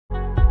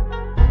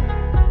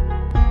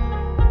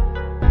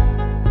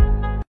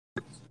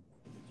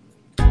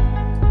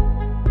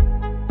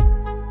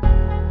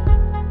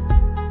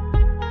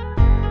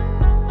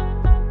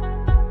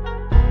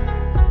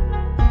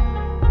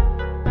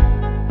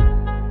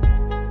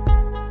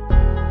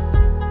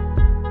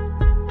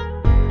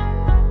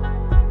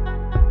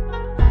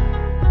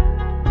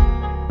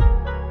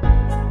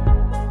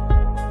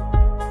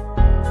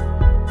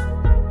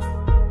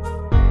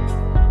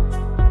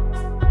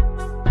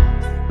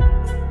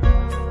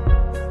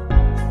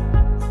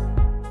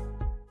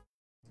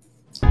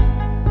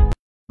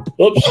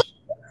Oops.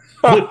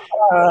 I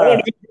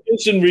want to get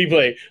instant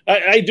replay.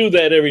 I do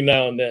that every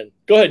now and then.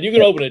 Go ahead. You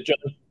can open it, John.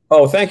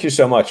 Oh, thank you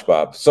so much,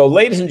 Bob. So,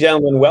 ladies and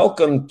gentlemen,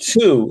 welcome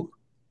to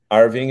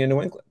RVing in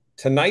New England.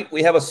 Tonight,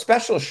 we have a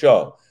special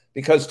show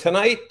because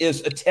tonight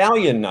is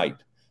Italian night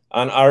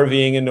on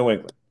RVing in New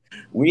England.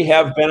 We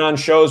have been on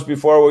shows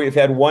before where we've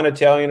had one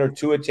Italian or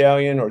two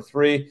Italian or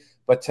three,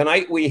 but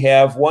tonight we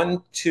have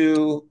 1,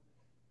 2,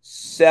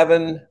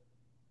 7.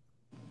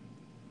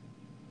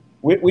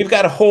 We've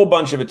got a whole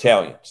bunch of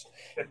Italians.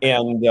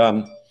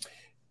 And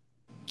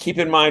keep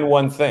in mind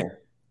one thing.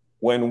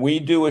 When we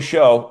do a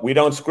show, we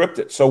don't script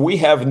it. So we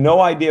have no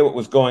idea what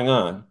is going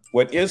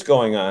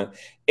on.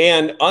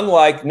 And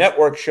unlike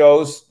network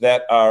shows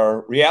that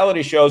are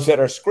reality shows that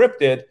are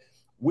scripted,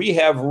 we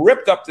have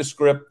ripped up the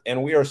script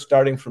and we are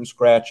starting from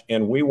scratch.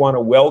 And we want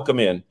to welcome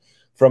in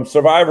from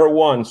Survivor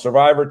 1,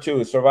 Survivor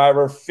 2,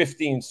 Survivor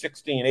 15,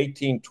 16,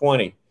 18,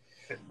 20.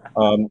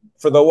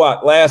 For the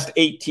last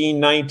 18,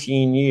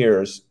 19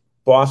 years,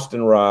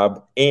 Boston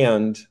Rob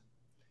and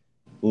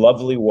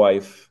lovely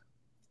wife,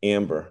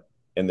 Amber,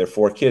 and their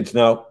 4 kids.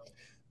 Now,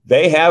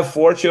 they have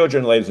 4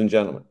 children, ladies and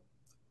gentlemen.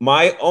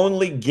 My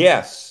only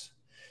guess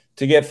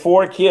to get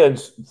 4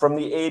 kids from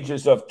the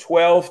ages of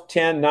 12,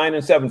 10, 9,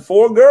 and 7,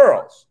 4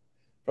 girls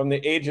from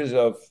the ages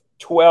of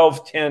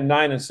 12, 10,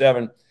 9, and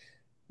 7,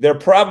 they're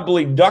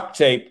probably duct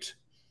taped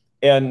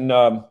and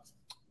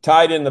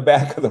tied in the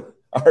back of the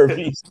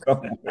RV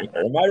somewhere.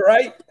 Am I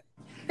right?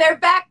 They're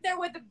back there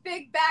with a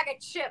big bag of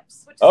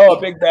chips. Oh,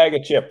 a big bag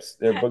of chips.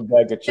 They're a big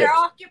bag of chips. They're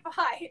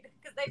occupied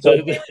because they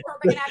were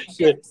going to have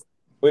chips.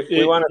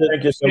 We want to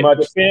thank you so much.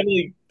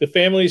 The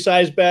family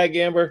size bag,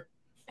 Amber?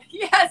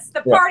 Yes,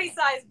 the party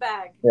size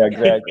bag. Yeah,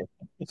 exactly.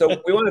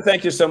 So we want to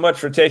thank you so much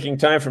for taking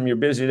time from your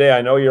busy day.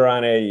 I know you're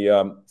on a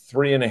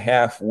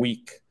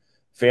 3.5-week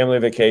family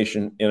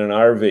vacation in an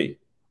RV.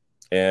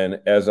 And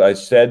as I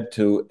said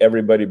to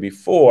everybody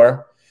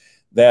before,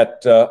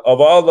 that of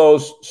all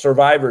those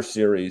Survivor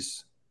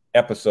Series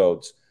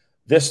episodes,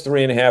 this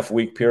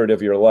 3.5-week period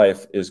of your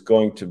life is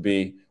going to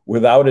be,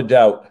 without a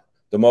doubt,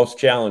 the most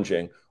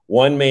challenging.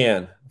 1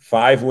 man,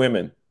 5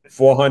 women,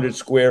 400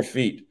 square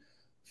feet,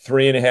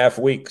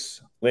 3.5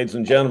 weeks. Ladies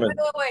and gentlemen.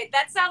 Wait.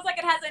 That sounds like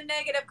it has a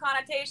negative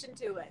connotation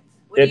to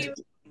it.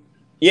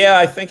 Yeah,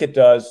 I think it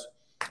does.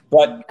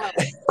 But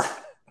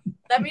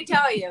let me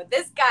tell you,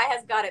 this guy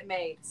has got it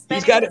made.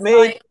 He's got it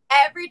made.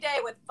 Every day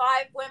with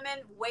 5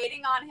 women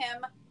waiting on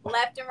him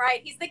left and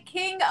right. He's the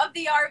king of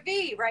the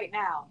RV right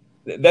now.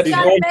 That's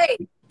right.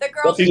 The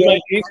girls. He's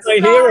my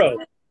hero.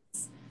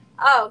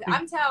 Oh,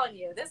 I'm telling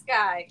you, this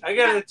guy. I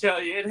got to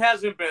tell you, it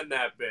hasn't been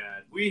that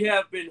bad. We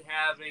have been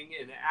having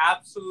an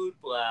absolute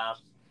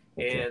blast,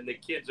 and the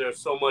kids are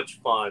so much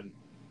fun.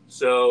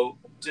 So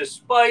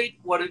despite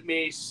what it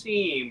may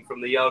seem from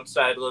the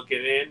outside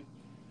looking in,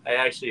 I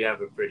actually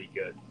have it pretty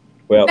good.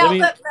 Well, I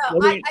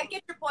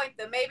get your point,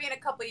 though. Maybe in a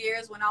couple of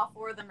years, when all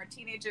 4 of them are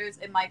teenagers,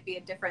 it might be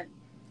a different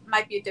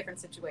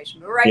situation.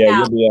 But right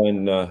now, you'll be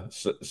on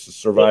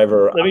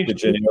Survivor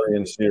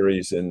Octogenarian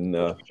series, and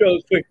let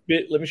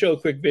me show a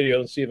quick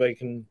video and see if I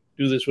can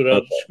do this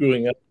without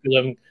screwing up,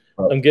 because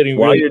I'm getting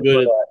really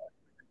good.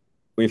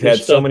 We've had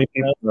so many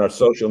people on our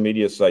social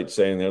media sites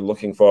saying they're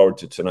looking forward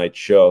to tonight's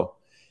show,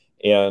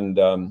 and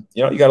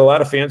you got a lot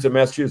of fans in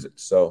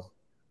Massachusetts, so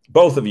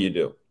both of you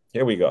do.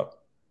 Here we go.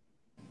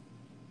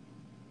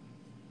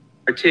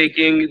 We're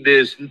taking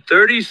this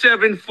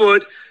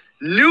 37-foot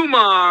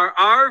Newmar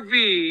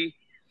RV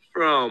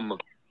from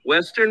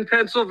Western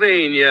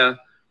Pennsylvania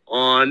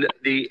on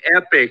the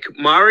epic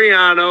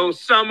Mariano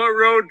summer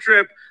road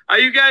trip. Are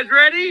you guys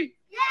ready?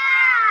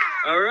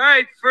 Yeah! All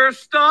right,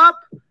 first stop,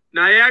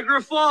 Niagara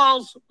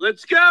Falls.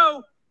 Let's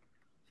go.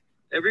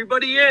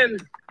 Everybody in.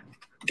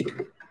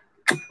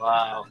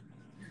 Wow.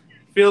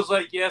 Feels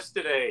like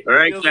yesterday. All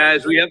right,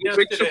 guys, we have a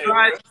quick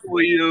surprise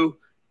for you.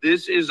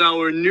 This is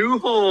our new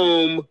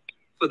home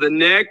for the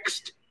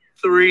next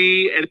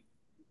 3 and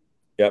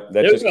yep,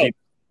 that just keep.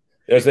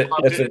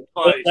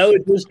 That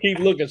would just keep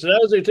looking. So that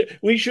was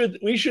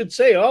we should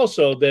say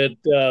also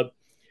that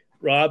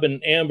Rob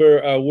and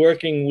Amber are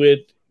working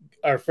with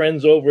our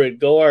friends over at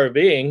Go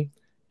RVing,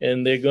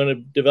 and they're going to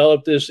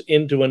develop this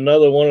into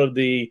another one of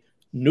the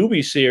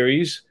newbie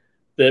series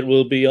that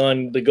will be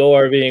on the Go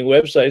RVing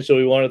website. So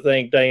we want to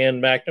thank Diane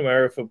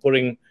McNamara for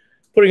putting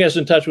us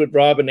in touch with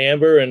Rob and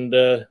Amber,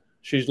 and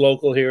she's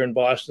local here in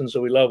Boston,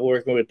 so we love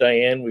working with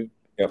Diane. We've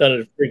done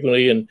it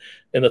frequently, and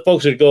the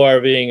folks at Go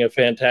RVing are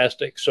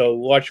fantastic. So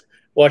watch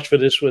for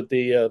this with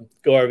the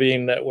Go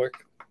RVing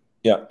network.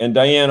 Yeah, and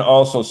Diane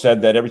also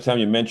said that every time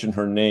you mention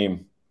her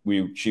name,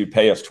 she would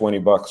pay us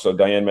 $20. So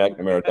Diane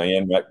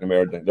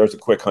McNamara, there's a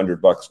quick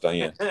 $100,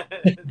 Diane.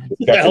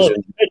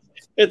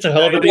 It's a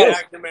hell of a deal.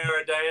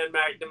 Diane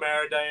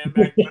McNamara.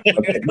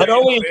 That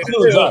only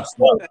includes us.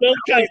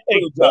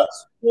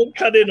 Don't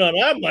cut in on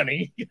our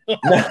money.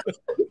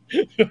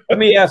 Let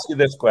me ask you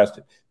this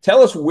question.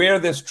 Tell us where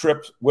did this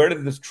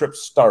trip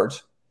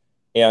start?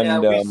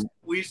 And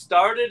we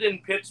started in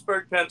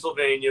Pittsburgh,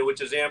 Pennsylvania,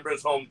 which is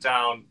Amber's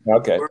hometown.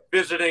 Okay. We're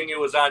visiting. It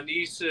was our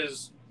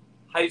niece's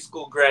high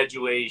school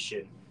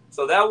graduation.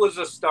 So that was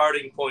a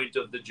starting point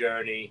of the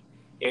journey.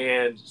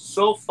 And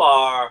so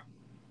far,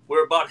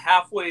 we're about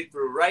halfway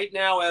through. Right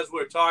now, as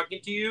we're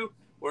talking to you,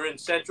 we're in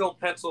central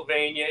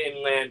Pennsylvania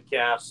in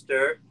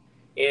Lancaster.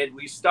 And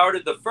we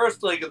started the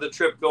first leg of the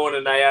trip going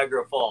to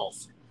Niagara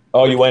Falls.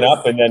 Oh, you went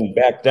up and then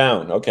back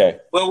down. Okay.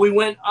 Well, we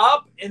went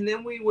up and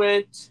then we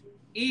went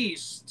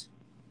east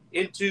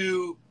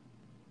into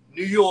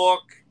New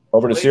York,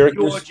 over to Lake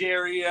Syracuse, George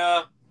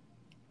area,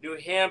 New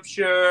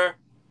Hampshire,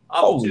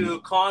 up to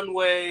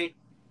Conway,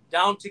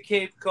 down to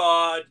Cape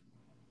Cod,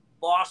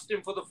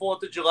 Boston for the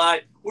 4th of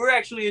July. We're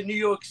actually in New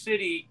York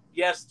City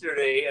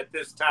yesterday at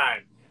this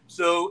time.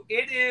 So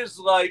it is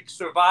like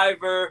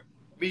Survivor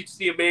meets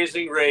The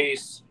Amazing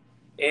Race,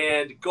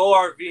 and Go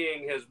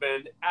RVing has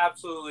been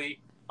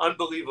absolutely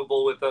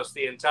unbelievable with us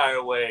the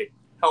entire way,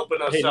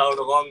 helping us out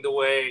along the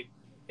way.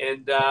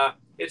 And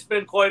it's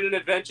been quite an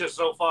adventure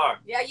so far.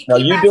 Yeah, are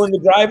you doing the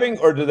driving,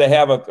 or do they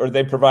have or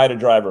they provide a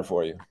driver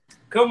for you?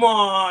 Come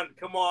on.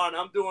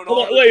 I'm doing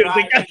all the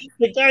driving.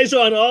 The guy's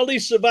on all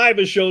these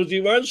Survivor shows. He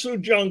runs through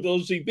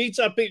jungles. He beats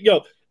up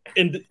people.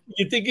 And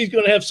you think he's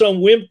going to have some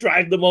wimp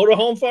drive the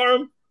motorhome for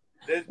him?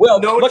 There's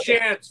no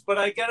chance. But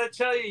I got to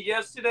tell you,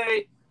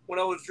 yesterday when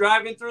I was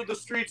driving through the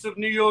streets of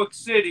New York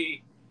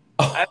City,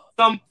 at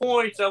some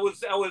points I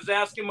was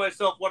asking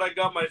myself what I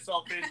got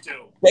myself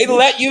into. They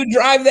let you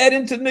drive that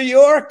into New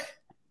York?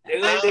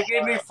 They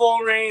gave me full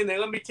reign. They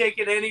let me take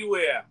it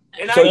anywhere.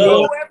 And I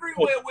go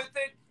everywhere with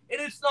it. And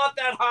it's not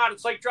that hard.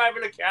 It's like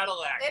driving a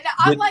Cadillac. And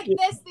I'm like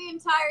this the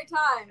entire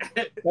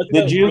time.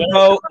 Did you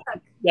go?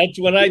 That's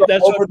when I.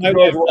 That's what I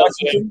was.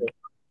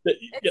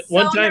 It's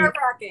one so time,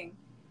 nerve-wracking.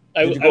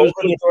 I was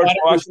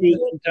doing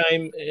one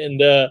time,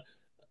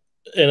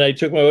 and I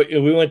took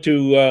we went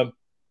to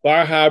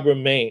Bar Harbor,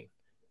 Maine,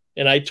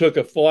 and I took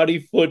a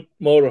 40-foot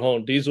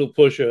motorhome diesel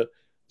pusher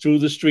through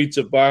the streets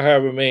of Bar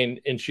Harbor, Maine,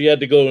 and she had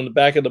to go in the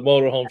back of the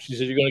motorhome. She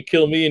said, "You're going to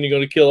kill me, and you're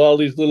going to kill all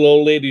these little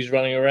old ladies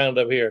running around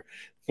up here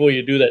before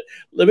you do that."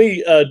 Let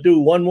me do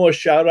one more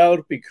shout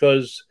out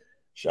because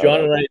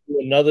John and I do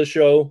another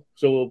show,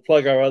 so we'll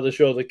plug our other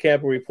show, the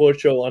Camper Report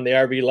Show on the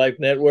RV Life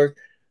Network.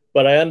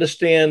 But I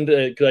understand,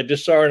 because I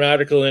just saw an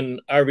article in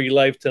RV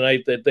Life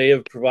tonight, that they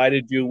have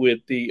provided you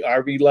with the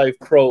RV Life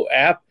Pro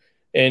app,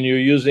 and you're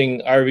using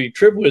RV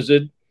Trip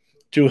Wizard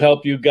to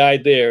help you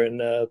guide there.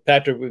 And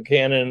Patrick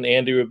Buchanan and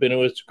Andy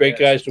Rabinowitz, great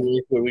guys to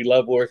work with. We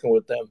love working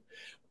with them.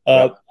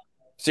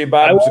 See,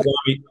 Bob,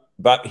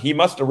 but he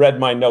must have read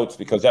my notes,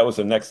 because that was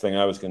the next thing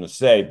I was going to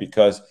say,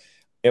 because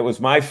it was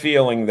my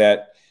feeling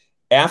that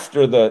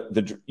after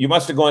you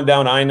must have gone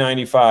down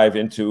I-95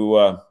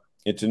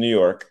 into New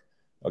York.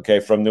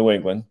 Okay, from New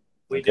England,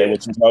 which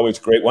is always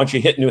great. Once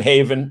you hit New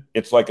Haven,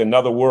 it's like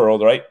another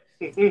world, right?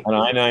 On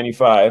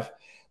I-95.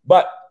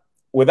 But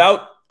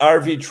without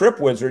RV Trip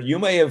Wizard, you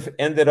may have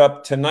ended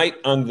up tonight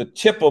on the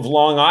tip of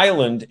Long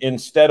Island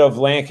instead of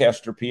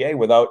Lancaster, PA,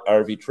 without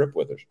RV Trip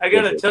Wizard. I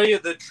got to tell you,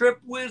 the Trip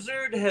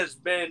Wizard has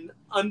been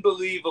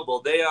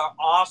unbelievable. They are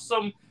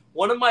awesome.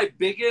 One of my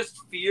biggest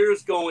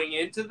fears going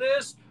into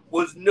this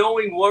was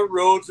knowing what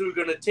roads we were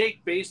going to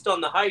take based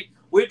on the height.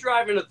 We're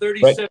driving a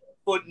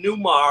 37-foot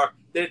Newmar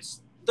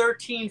that's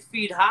 13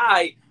 feet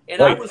high,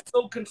 and I was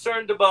so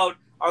concerned about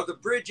are the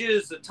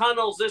bridges, the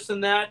tunnels, this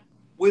and that.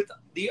 With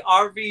the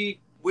RV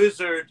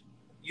Wizard,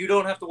 you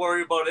don't have to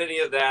worry about any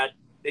of that.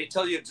 They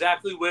tell you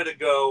exactly where to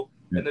go,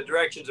 and the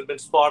directions have been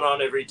spot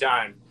on every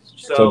time.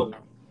 So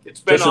it's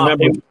been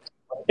awesome.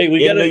 Hey,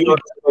 we got to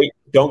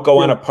don't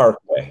go on a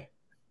parkway.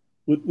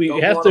 We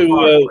have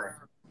to.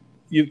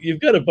 You've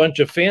got a bunch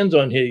of fans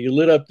on here. You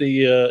lit up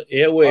the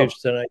airwaves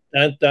tonight.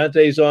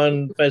 Dante's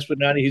on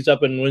Facebook. He's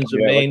up in Windsor,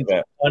 Maine.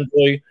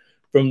 Convoy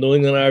from New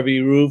England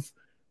RV Roof.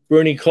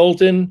 Bernie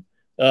Colton.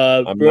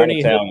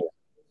 Bernie.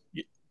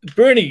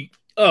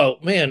 Oh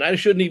man, I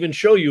shouldn't even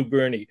show you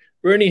Bernie.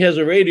 Bernie has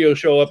a radio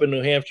show up in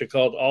New Hampshire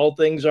called All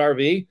Things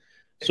RV.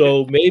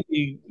 So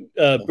maybe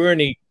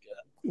Bernie,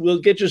 we'll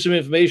get you some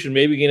information.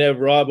 Maybe we can have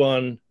Rob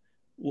on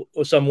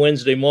some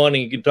Wednesday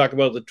morning. You can talk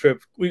about the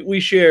trip. We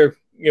share,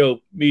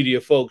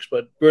 media folks,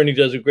 but Bernie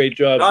does a great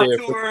job there.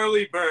 Not too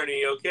early,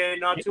 Bernie, okay?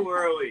 Not too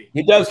early.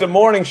 He does the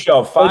morning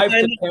show, 5 to 10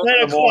 in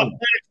the morning. 9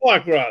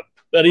 o'clock, Rob.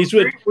 But he's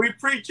with. We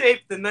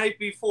pre-taped the night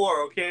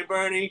before, okay,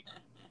 Bernie?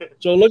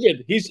 So look at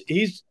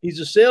he's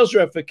a sales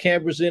rep for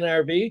Campers in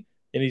RV,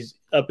 and he's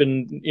up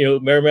in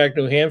Merrimack,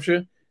 New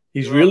Hampshire.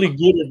 He's really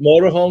good at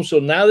motorhomes. So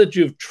now that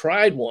you've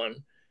tried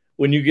one,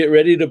 when you get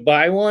ready to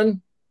buy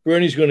one,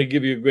 Bernie's going to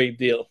give you a great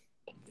deal.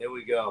 There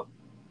we go.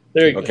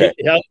 There you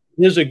go.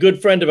 Here's a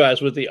good friend of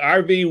ours with the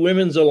RV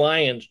Women's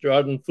Alliance,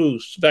 Jordan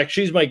Foose. In fact,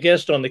 she's my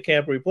guest on the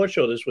Camper Report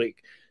Show this week.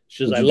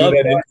 She says, "I love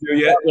that."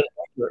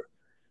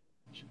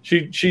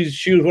 She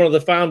was one of the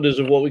founders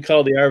of what we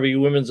call the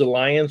RV Women's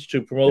Alliance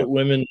to promote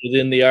women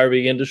within the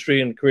RV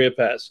industry and career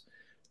paths.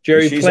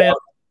 Jerry Plant.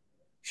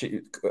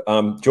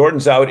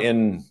 Jordan's out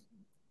in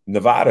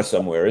Nevada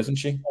somewhere, isn't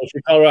she? Oh,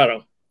 she's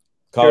Colorado.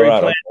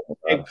 Colorado.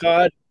 Cape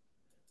Cod.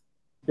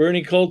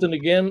 Bernie Colton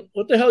again.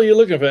 What the hell are you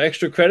looking for?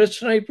 Extra credits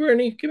tonight,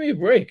 Bernie? Give me a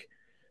break.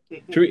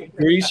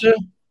 Teresa.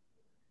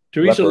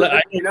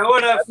 Teresa, you know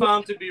what I've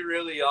found to be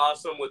really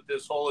awesome with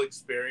this whole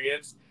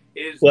experience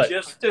is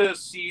just to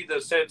see the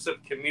sense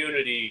of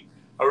community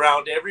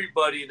around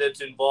everybody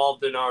that's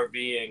involved in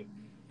RVing.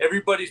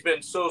 Everybody's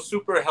been so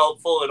super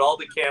helpful at all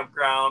the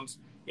campgrounds.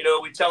 You know,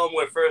 we tell them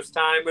we're first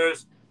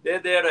timers. They're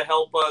there to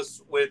help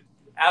us with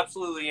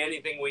absolutely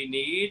anything we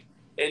need.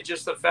 And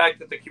just the fact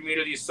that the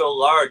community is so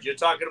large. You're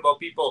talking about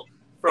people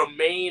from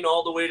Maine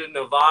all the way to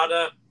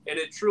Nevada, and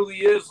it truly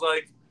is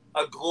like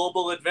a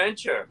global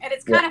adventure. And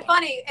it's kind of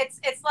funny.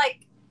 It's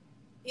like,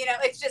 you know,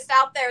 it's just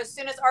out there. As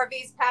soon as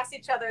RVs pass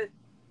each other,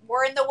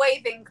 we're in the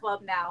waving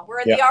club now.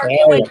 We're in the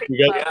RV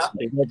waving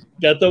club.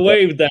 Got the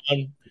wave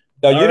down.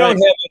 No,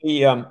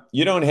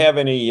 you don't have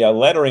any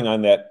lettering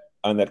on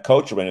that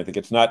coach or anything.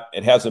 It's not.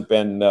 It hasn't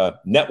been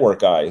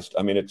networkized.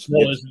 I mean, it's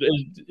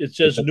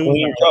just a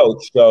clean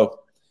coach, so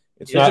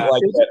it's not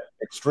like that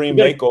extreme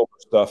makeover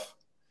stuff.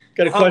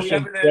 Got a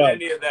question. We haven't had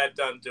any of that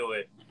done to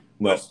it.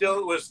 No.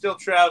 We're still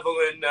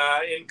traveling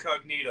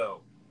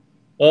incognito.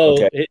 Oh,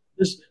 okay.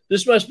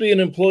 This must be an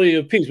employee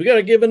of Pete's. We got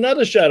to give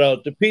another shout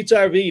out to Pete's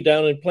RV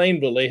down in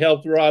Plainville. They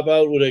helped Rob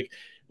out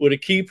with a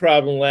key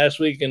problem last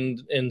week,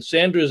 and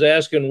Sandra's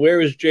asking,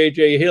 where is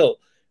JJ Hill?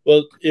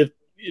 Well, if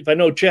I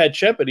know Chad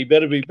Shepard, he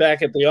better be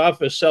back at the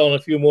office selling a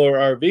few more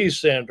RVs,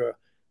 Sandra.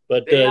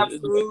 But they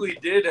absolutely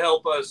did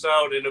help us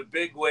out in a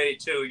big way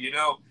too. You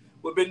know,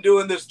 we've been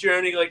doing this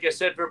journey, like I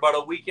said, for about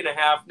a week and a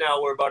half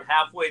now. We're about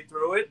halfway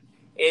through it,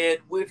 and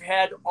we've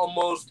had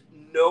almost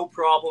no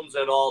problems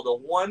at all. The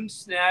one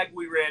snag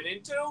we ran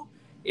into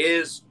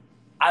is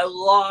I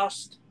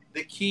lost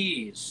the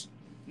keys.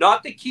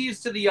 Not the keys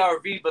to the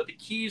RV, but the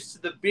keys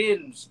to the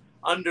bins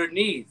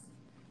underneath.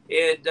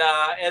 And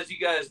as you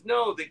guys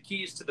know, the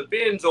keys to the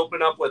bins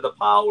open up where the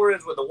power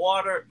is, where the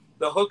water,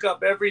 the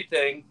hookup,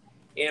 everything.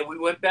 And we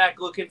went back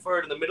looking for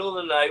it in the middle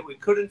of the night. We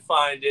couldn't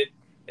find it.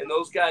 And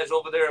those guys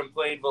over there in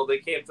Plainville, they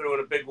came through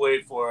in a big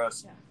way for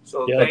us.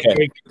 So thank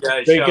you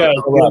guys.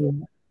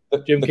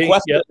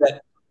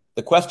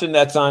 The question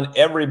that's on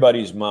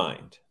everybody's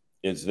mind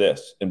is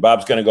this, and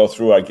Bob's going to go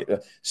through.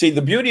 See,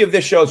 the beauty of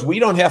this show is we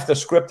don't have to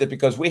script it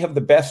because we have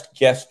the best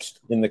guests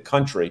in the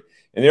country.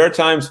 And there are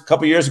times, a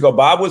couple of years ago,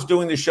 Bob was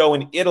doing the show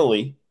in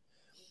Italy.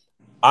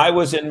 I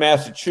was in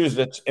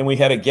Massachusetts, and we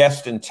had a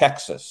guest in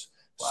Texas.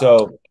 Wow.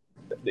 So,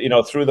 you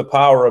know, through the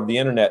power of the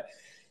internet.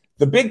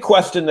 The big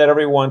question that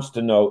everyone wants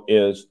to know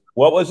is,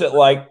 what was it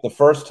like the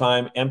first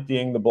time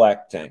emptying the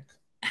black tank?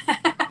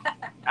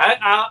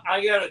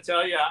 I got to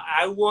tell you,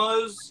 I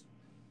was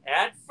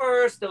at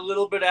first a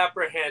little bit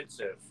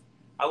apprehensive.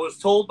 I was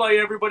told by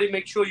everybody,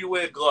 make sure you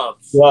wear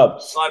gloves. So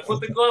I put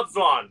the gloves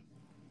on,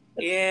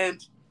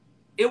 and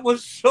it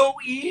was so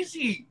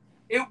easy.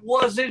 It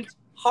wasn't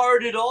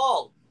hard at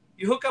all.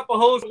 You hook up a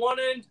hose at one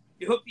end,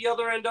 you hook the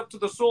other end up to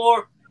the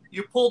sore,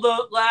 you pull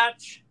the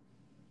latch.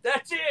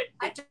 That's it.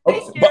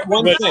 But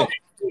one thing.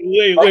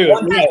 Wait.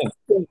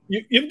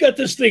 You've got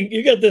this thing.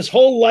 You got this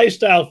whole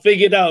lifestyle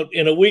figured out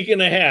in a week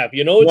and a half.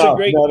 You know it's a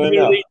great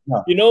community.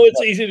 No. You know it's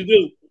easy to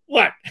do.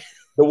 What?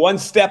 The one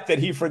step that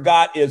he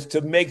forgot is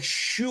to make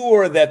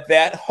sure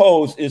that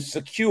hose is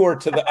secure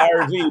to the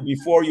RV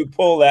before you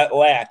pull that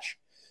latch.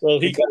 Well,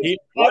 he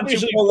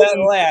once you pull that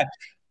latch,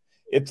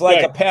 it's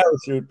like a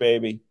parachute,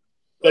 baby.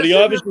 But he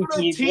obviously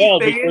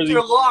they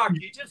interlock.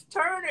 You just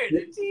turn it.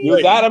 It's easy.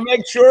 You got to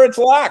make sure it's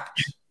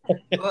locked.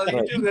 Well,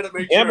 you do got to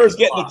make sure. Amber's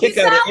getting a kick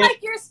out of it. You sound like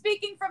you're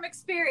speaking from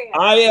experience.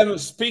 I am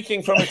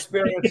speaking from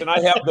experience, and I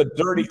have the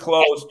dirty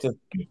clothes to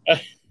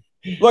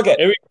look at.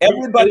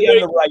 Everybody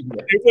on the right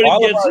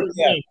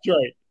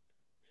here.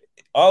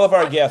 All of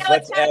our guests.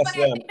 Let's ask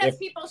them. That's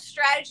people's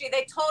strategy.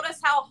 They told us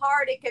how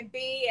hard it could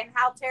be and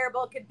how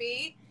terrible it could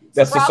be.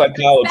 That's the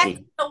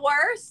psychology. The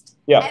worst.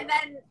 Yeah. And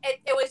then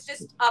it was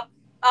just up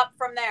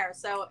from there.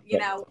 So, you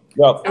know.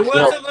 Well, it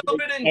was a little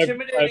bit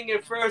intimidating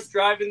at first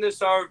driving this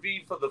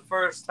RV for the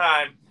first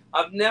time.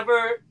 I've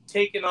never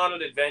taken on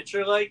an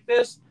adventure like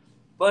this,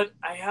 but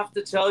I have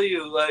to tell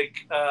you,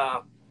 like,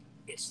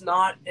 it's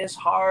not as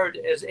hard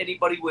as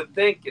anybody would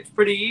think. It's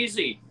pretty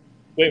easy.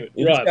 Wait,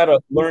 you just got to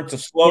learn to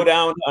slow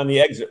down on the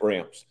exit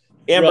ramps.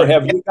 Amber,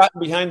 have you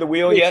gotten behind the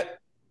wheel yet?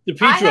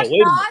 I have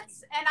not,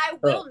 and I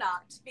will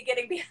not be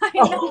getting behind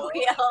the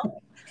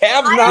wheel.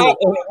 Have not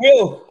and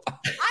will.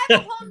 I have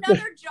a whole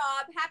nother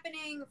job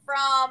happening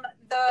from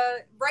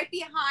right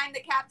behind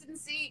the captain's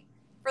seat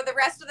for the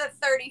rest of the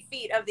 30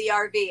 feet of the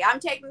RV.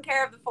 I'm taking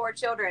care of the 4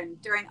 children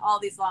during all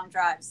these long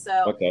drives.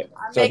 So okay,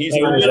 so he's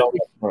doing his own.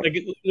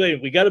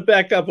 We got to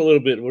back up a little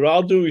bit. With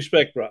all due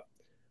respect, Rob,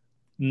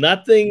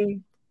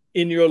 nothing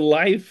in your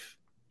life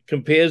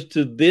compares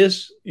to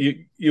this.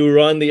 You were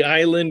on the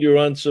island, you're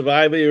on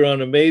Survivor, you're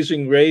on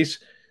Amazing Race,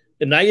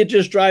 and now you're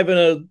just driving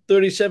a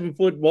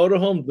 37-foot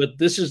motorhome, but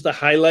this is the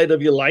highlight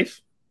of your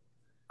life?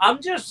 I'm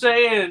just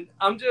saying,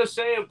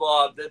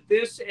 Bob, that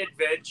this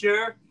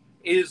adventure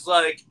is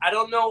like, I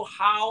don't know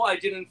how I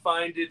didn't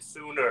find it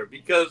sooner,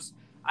 because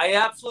I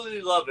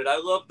absolutely love it. I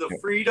love the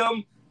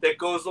freedom that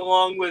goes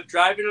along with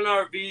driving an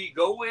RV,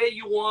 go where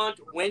you want,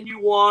 when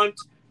you want.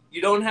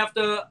 You don't have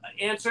to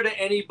answer to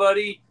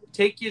anybody.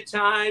 Take your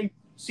time,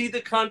 see the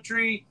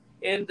country,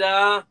 And,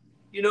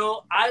 you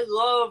know, I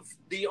love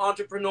the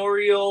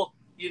entrepreneurial,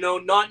 you know,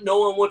 not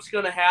knowing what's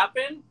going to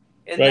happen.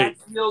 And that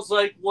feels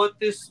like what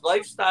this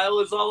lifestyle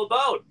is all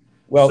about.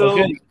 Well, so,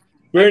 okay.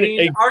 I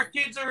mean, our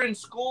kids are in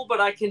school,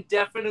 but I can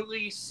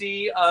definitely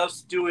see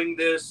us doing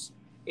this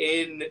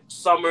in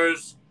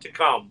summers to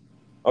come.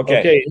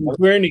 Okay.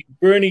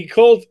 Bernie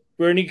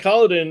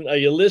Culloden, are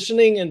you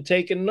listening and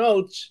taking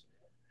notes?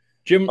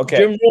 Jim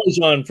Rose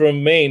on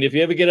from Maine. If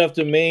you ever get up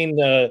to Maine,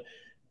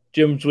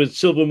 Jim's with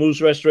Silver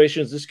Moose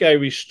Restorations. This guy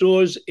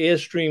restores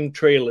Airstream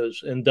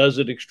trailers and does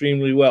it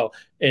extremely well.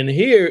 And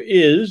here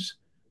is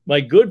my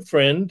good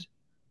friend,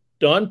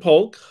 Don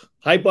Polk.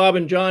 Hi, Bob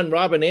and John,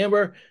 Rob and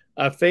Amber,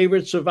 our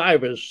favorite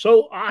survivors.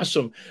 So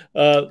awesome.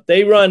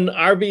 They run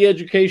RV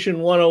Education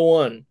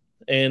 101,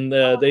 and they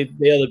are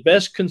the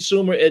best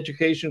consumer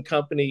education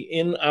company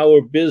in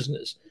our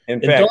business. In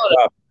fact,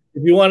 Don,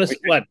 if you want to,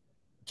 what?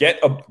 Get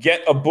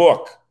a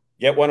book.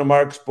 Get one of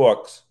Mark's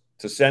books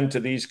to send to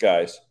these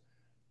guys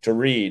to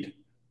read,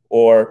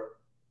 or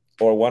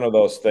one of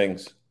those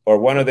things, or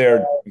one of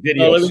their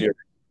video series.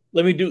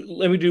 Let me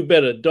do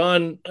better.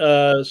 Don,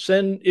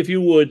 if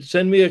you would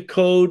send me a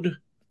code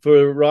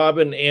for Rob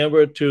and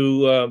Amber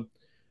to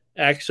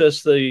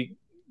access the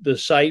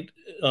site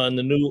on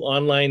the new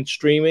online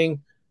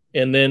streaming,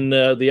 and then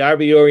the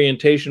RV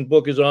orientation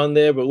book is on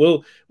there. But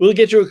we'll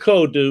get you a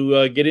code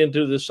to get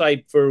into the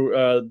site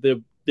for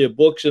their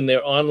books and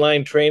their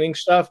online training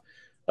stuff.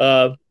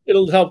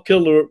 It'll help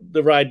kill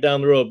the ride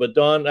down the road. But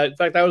Don, in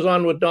fact, I was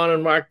on with Don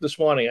and Mark this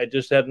morning. I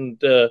just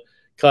hadn't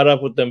caught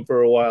up with them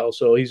for a while.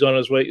 So he's on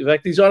his way. In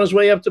fact, he's on his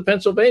way up to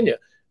Pennsylvania.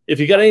 If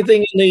you got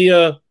anything in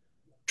the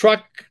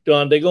truck,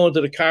 Don, they go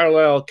into the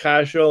Carlisle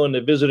Car Show and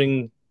they're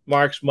visiting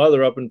Mark's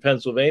mother up in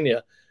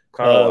Pennsylvania.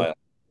 Carlisle.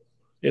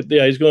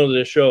 Yeah, he's going to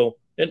the show.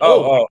 And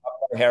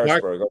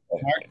Harrisburg.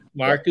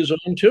 Mark is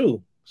on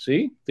too.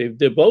 See,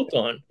 they're both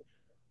on.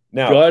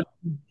 Now,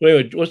 Jordan,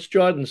 wait, what's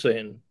Jordan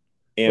saying?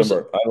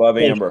 Amber, I love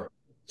Amber.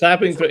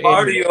 Clapping for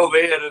party Amber. Over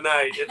here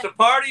tonight. It's a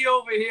party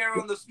over here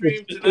on the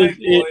stream tonight,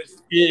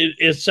 boys.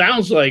 It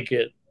sounds like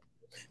it.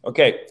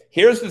 Okay,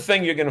 here's the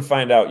thing you're going to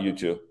find out, you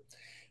two.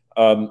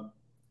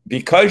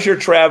 Because you're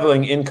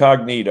traveling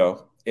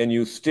incognito and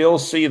you still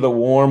see the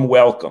warm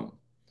welcome,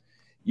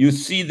 you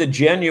see the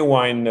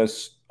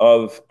genuineness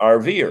of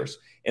RVers.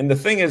 And the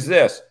thing is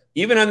this,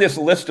 even on this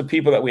list of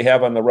people that we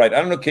have on the right, I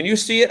don't know, can you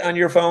see it on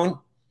your phone?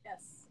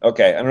 Yes.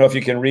 Okay, I don't know if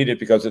you can read it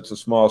because it's a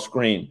small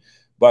screen,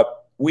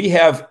 but we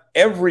have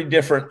every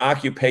different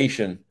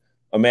occupation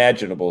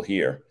imaginable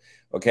here.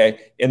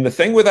 Okay. And the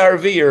thing with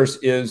RVers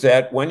is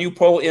that when you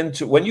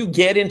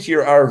get into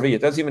your RV, it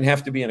doesn't even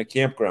have to be in a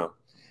campground.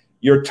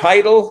 Your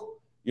title,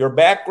 your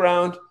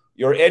background,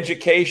 your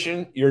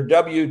education, your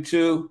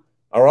W-2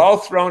 are all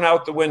thrown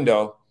out the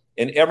window,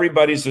 and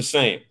everybody's the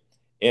same.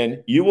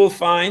 And you will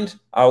find,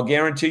 I'll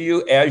guarantee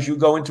you, as you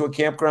go into a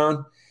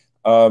campground,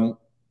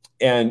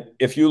 and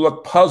if you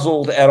look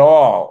puzzled at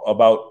all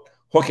about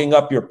hooking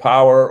up your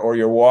power or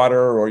your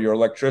water or your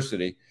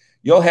electricity,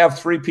 you'll have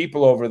 3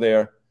 people over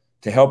there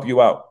to help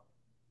you out.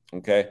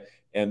 Okay.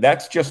 And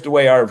that's just the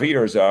way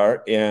RVers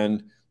are.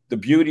 And the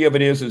beauty of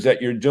it is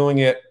that you're doing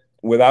it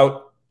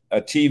without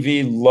a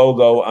TV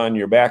logo on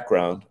your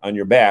background, on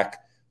your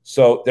back.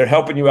 So they're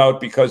helping you out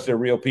because they're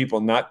real people,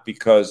 not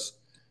because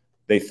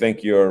they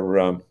think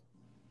you're,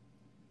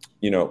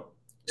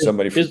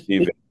 somebody from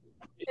TV.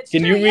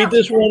 Can you read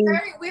this one?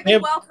 We've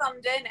been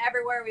welcomed in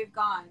everywhere we've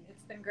gone.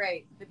 It's been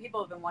great. The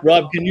people have been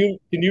wonderful. Rob, can you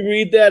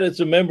read that? It's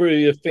a member of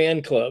your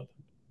fan club.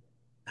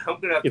 I'm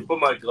gonna have to put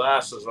my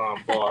glasses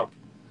on, Bob.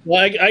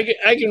 Well,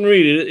 I can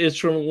read it. It's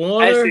from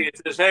Lorna. I see.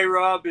 It says, "Hey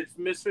Rob, it's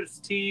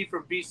Mrs. T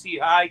from BC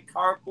High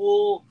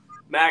Carpool,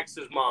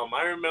 Max's mom.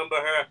 I remember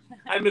her.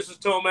 Hi, Mrs.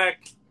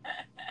 Tomac."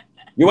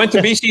 You went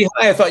to BC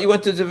High. I thought you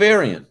went to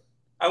Zavarian.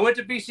 I went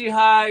to BC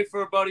High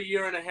for about a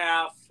year and a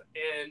half,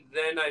 and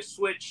then I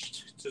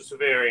switched to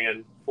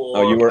Zavarian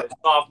for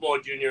sophomore,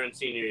 junior, and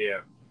senior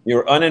year. You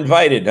were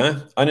uninvited, huh?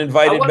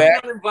 Uninvited I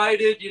back? wasn't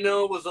uninvited.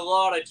 It was a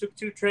lot. I took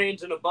 2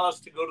 trains and a bus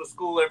to go to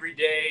school every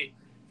day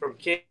from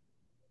King.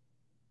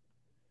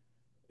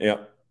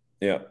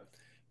 Yeah.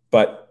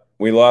 But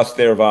we lost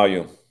their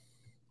volume.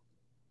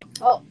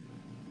 Oh.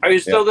 Are you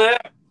still there?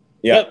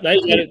 Yeah. Yep, now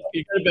you got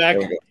it back.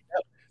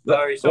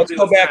 Sorry, let's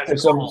go back to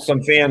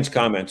some fans'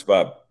 comments,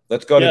 Bob.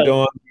 Let's go to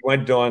Dawn. We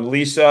went Dawn.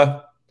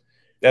 Lisa,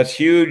 that's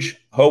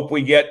huge. Hope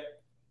we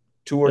get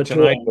tour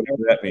tonight.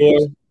 Whatever that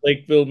means.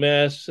 Lakeville,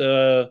 Mass.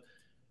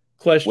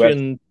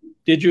 Question: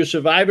 did your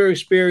survivor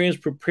experience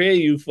prepare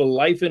you for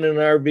life in an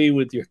RV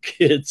with your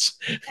kids?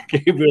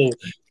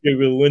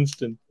 Gabriel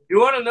Winston. You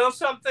want to know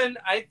something?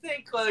 I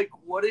think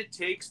what it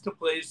takes to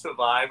play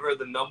Survivor,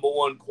 the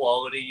 #1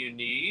 quality you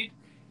need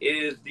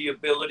is the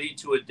ability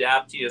to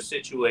adapt to your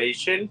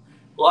situation.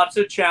 Lots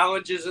of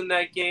challenges in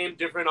that game,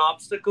 different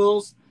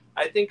obstacles.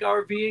 I think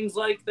RVing's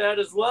like that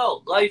as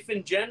well. Life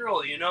in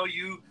general,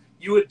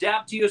 you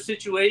adapt to your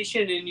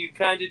situation and you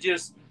kind of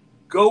just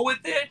go with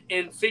it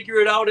and figure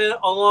it out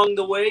along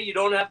the way. You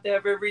don't have to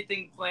have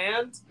everything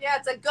planned. Yeah,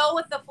 it's a go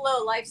with the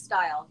flow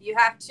lifestyle. You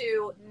have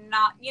to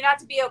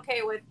be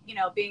okay with,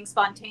 being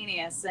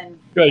spontaneous and,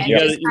 right. and You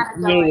just gotta,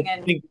 kind of going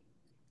and think,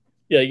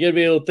 you got to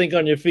be able to think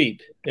on your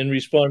feet and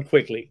respond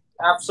quickly.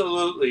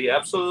 Absolutely,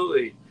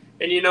 absolutely.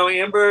 And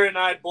Amber and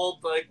I both,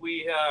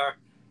 we are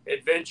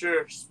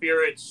adventure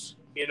spirits.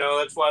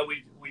 That's why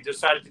we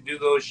decided to do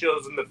those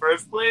shows in the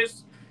first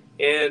place.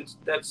 And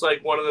that's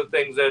one of the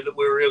things that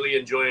we're really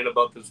enjoying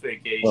about this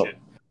vacation.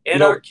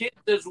 And our kids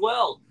as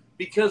well,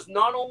 because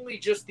not only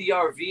just the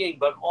RVing,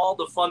 but all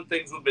the fun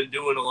things we've been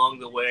doing along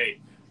the way.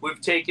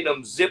 We've taken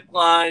them zip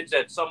lines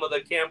at some of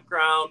the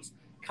campgrounds,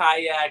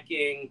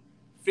 kayaking,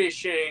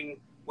 fishing.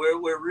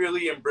 We're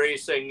really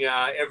embracing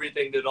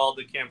everything that all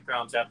the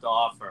campgrounds have to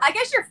offer. I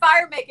guess your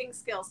fire making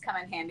skills come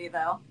in handy,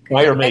 though.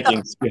 Fire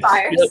making skills.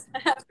 Fires,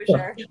 for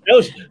sure.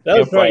 That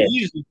was probably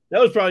easy.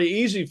 That was probably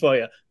easy for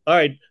you. All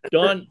right,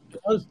 Dawn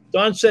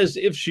says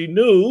if she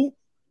knew,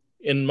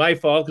 and my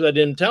fault because I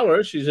didn't tell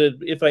her, she said,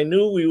 if I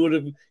knew, we would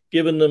have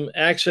given them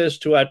access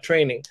to our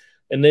training.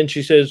 And then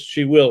she says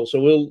she will.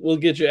 So we'll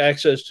get you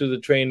access to the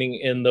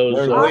training in those.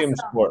 They're in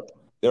Williamsport.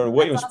 They're in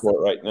Williamsport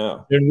right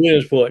now. They're in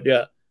Williamsport,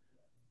 yeah.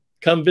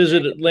 Come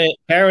visit Atlanta.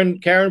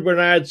 Karen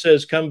Bernard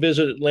says, come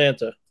visit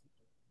Atlanta.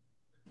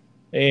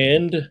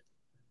 And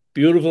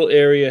beautiful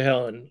area,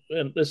 Helen.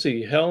 And let's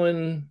see,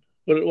 Helen,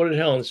 what did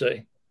Helen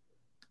say?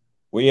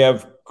 We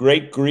have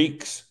great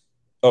Greeks.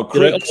 Oh,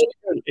 creeks.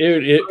 Here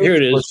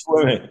it is.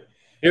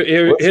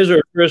 Here's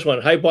our first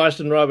one. Hi,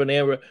 Boston, Rob and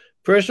Amber.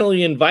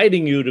 Personally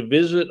inviting you to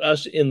visit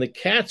us in the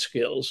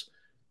Catskills.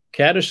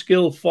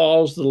 Catskill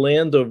Falls, the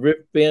land of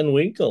Rip Van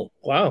Winkle.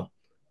 Wow.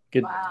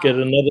 Get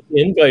another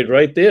invite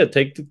right there.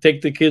 Take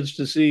the kids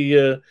to see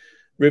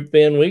Rip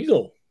Van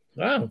Winkle.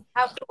 Wow.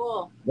 How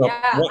cool.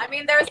 Yeah. I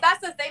mean,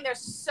 that's the thing.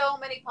 There's so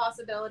many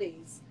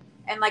possibilities.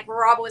 And like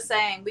Rob was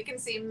saying, we can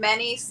see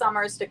many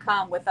summers to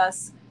come with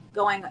us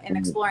going and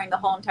exploring the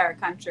whole entire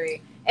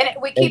country. And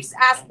we keep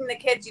asking the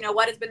kids,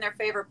 what has been their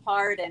favorite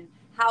part and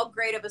how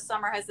great of a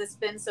summer has this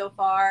been so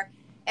far?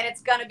 And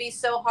it's going to be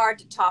so hard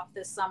to top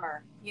this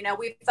summer.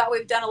 We've thought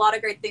we've done a lot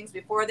of great things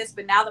before this,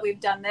 but now that we've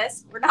done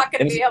this, we're not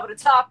going to be able to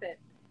top it.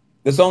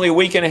 There's only a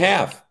week and a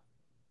half.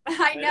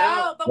 I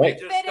know, but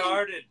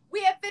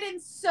we have fit in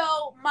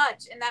so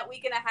much in that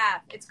week and a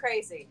half. It's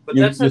crazy. But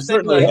that's the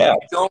thing,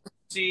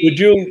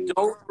 you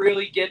don't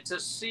really get to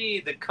see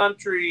the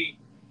country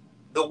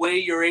the way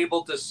you're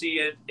able to see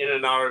it in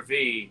an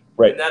RV.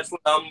 Right. And that's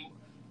what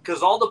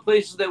because all the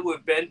places that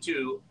we've been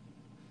to,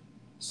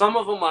 some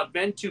of them I've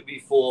been to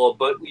before,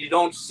 but you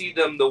don't see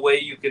them the way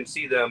you can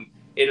see them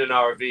in an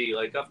RV.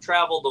 Like I've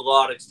traveled a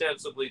lot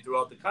extensively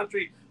throughout the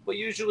country, but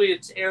usually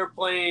it's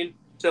airplane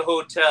to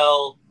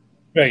hotel,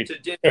 to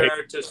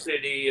dinner to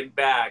city and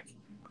back.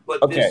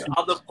 But this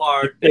other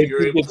part that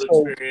you're able to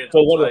experience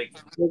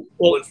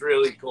was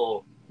really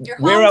cool. Your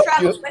home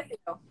travels with you.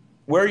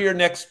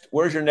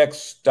 Where's your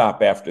next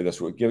stop after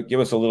this? Give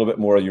us a little bit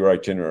more of your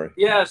itinerary.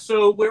 Yeah,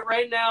 so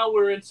right now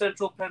we're in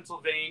central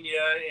Pennsylvania,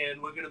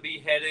 and we're going to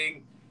be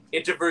heading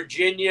into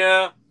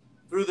Virginia,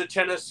 through the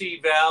Tennessee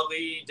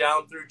Valley,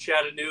 down through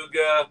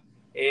Chattanooga,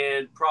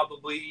 and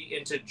probably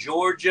into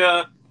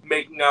Georgia,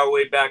 making our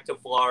way back to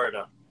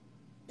Florida.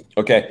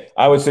 Okay,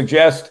 I would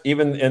suggest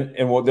even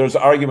and there's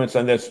arguments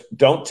on this.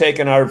 Don't take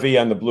an RV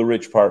on the Blue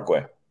Ridge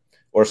Parkway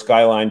or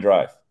Skyline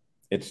Drive.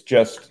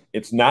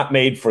 It's not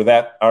made for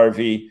that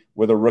RV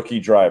with a rookie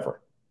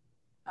driver.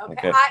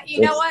 Okay.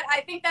 You know what?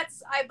 I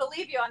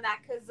believe you on that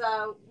because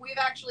we've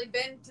actually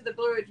been to the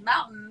Blue Ridge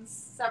Mountains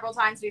several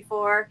times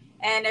before.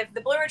 And if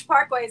the Blue Ridge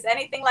Parkway is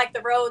anything like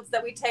the roads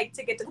that we take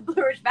to get to the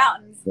Blue Ridge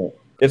Mountains,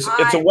 it's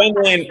a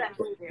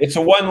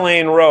one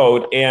lane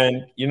road.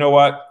 And you know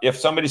what? If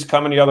somebody's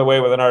coming the other way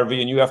with an RV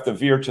and you have to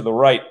veer to the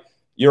right,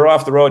 you're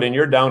off the road and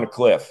you're down a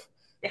cliff.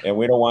 Yeah. And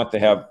we don't want to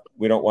have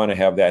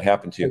that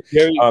happen to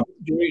you.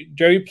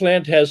 Jerry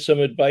Plant has some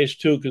advice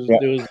too, because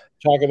there was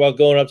talk about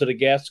going up to the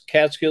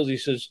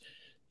Catskills.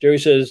 Jerry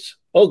says,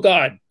 "Oh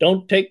God,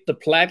 don't take the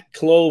Platte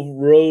Clove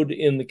Road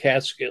in the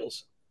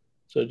Catskills."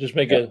 So just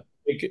make a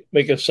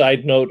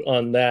side note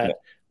on that.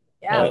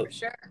 Yeah, for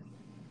sure.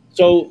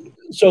 So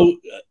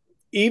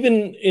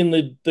even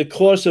in the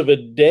course of a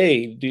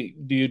day,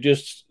 do you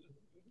just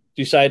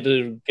decide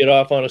to get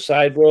off on a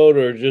side road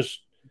or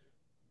just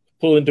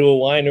pull into a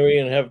winery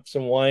and have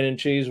some wine and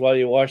cheese while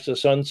you watch the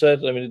sunset?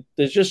 I mean,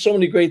 there's just so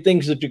many great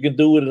things that you can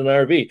do with an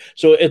RV.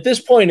 So at this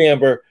point,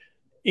 Amber,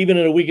 even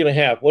in a week and a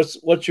half,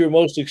 what's your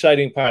most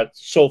exciting part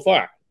so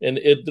far? And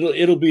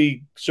it'll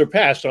be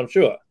surpassed, I'm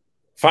sure.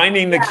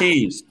 Finding the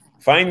keys.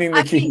 Finding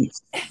the keys.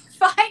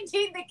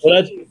 Finding the keys. Well,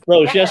 that's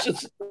gross. Yes,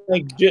 it's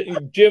like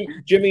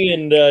Jimmy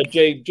and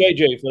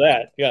JJ for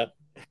that. Yeah.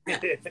 I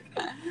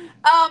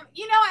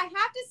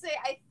have to say,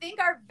 I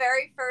think our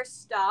very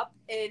first stop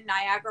in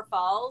Niagara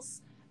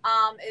Falls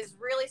is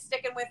really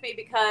sticking with me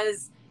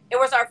because it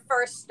was our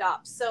first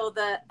stop. So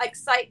the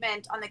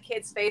excitement on the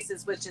kids'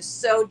 faces was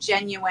just so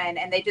genuine,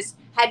 and they just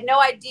had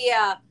no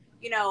idea,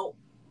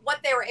 what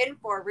they were in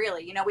for,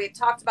 really. You know, we had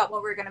talked about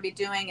what we were going to be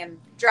doing and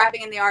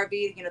driving in the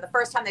RV. You know, the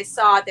first time they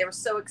saw it, they were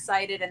so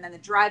excited. And then the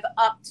drive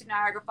up to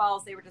Niagara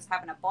Falls, they were just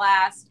having a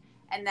blast.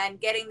 And then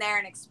getting there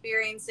and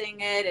experiencing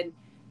it. And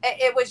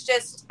it was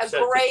just a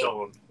great,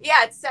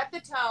 yeah, it set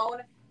the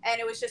tone. And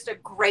it was just a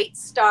great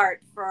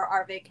start for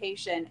our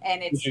vacation.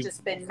 And it's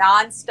just been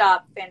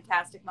nonstop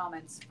fantastic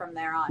moments from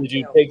there on. Did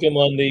you take them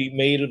on the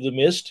Maid of the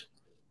Mist?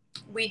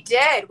 We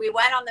did. We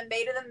went on the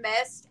Maid of the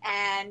Mist,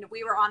 and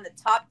we were on the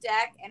top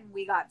deck, and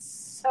we got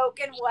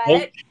soaking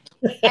wet.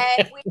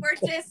 And we were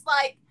just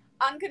like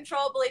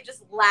uncontrollably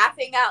just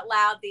laughing out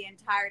loud the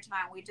entire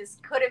time. We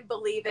just couldn't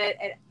believe it.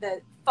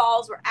 The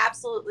falls were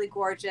absolutely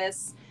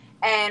gorgeous.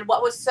 And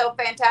what was so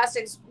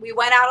fantastic is we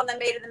went out on the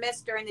Maid of the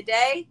Mist during the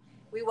day.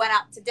 We went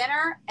out to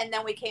dinner, and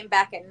then we came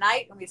back at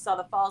night, and we saw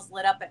the falls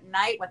lit up at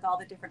night with all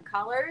the different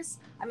colors.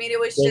 I mean, it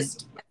was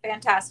just a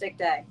fantastic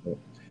day.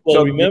 Well,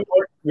 so remember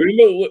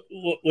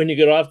when you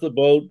get off the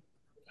boat,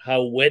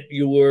 how wet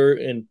you were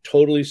and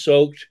totally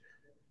soaked?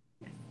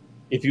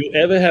 If you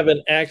ever have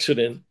an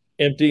accident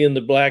emptying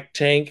the black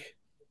tank,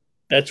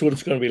 that's what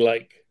it's going to be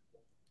like.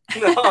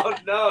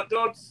 No,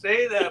 don't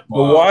say that, Bob.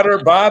 The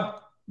water, Bob.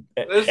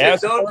 Listen,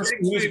 don't I'm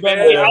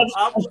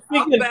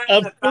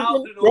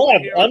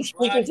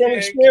speaking from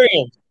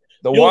experience.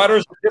 The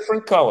water's a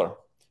different color.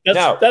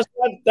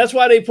 That's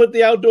why they put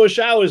the outdoor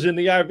showers in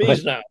the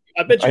RVs now.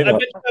 I bet you have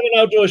an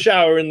outdoor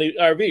shower in the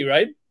RV,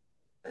 right?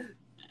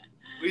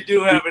 We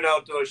do have an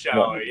outdoor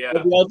shower, yeah. The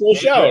outdoor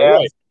shower,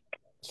 right.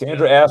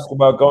 Sandra asked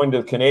about going to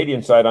the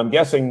Canadian side. I'm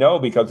guessing no,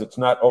 because it's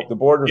not the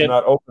border's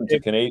not open to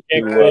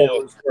Canadian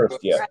first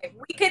yet. Right.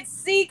 We could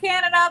see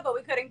Canada, but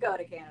we couldn't go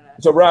to Canada.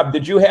 So, Rob,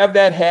 did you have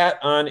that hat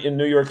on in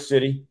New York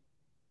City?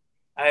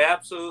 I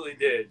absolutely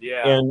did,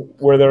 yeah. And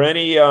were there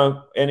any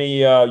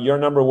your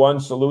number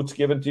one salutes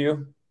given to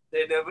you?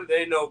 They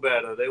know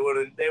better. They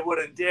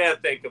wouldn't dare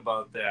think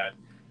about that.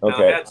 Okay.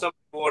 Now, had somebody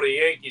wore the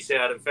Yankees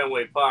hat in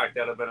Fenway Park,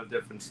 that'd have been a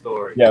different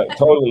story. Yeah,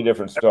 totally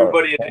different story.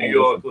 Everybody in New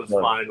York was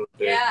fine with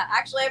it. Yeah,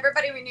 actually,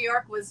 everybody in New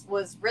York was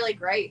really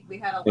great. We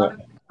had a lot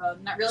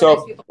of nice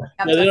people.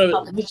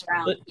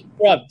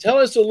 Rob, tell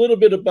us a little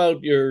bit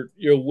about your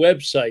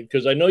website,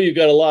 because I know you've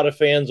got a lot of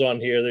fans on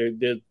here.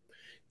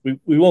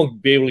 We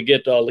won't be able to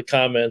get to all the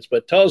comments,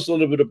 but tell us a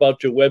little bit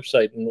about your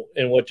website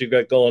and what you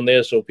got going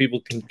there so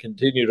people can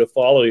continue to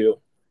follow you.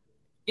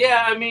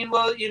 Yeah, I mean,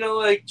 well, you know,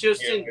 like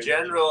just in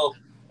general,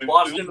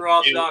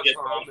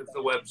 BostonRob.com is the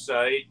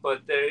website,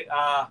 but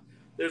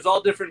there's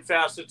all different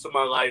facets of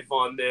my life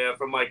on there,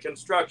 from my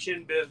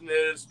construction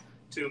business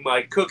to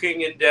my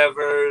cooking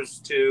endeavors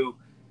to,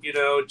 you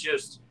know,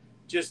 just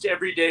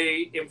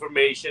everyday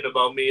information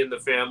about me and the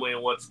family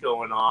and what's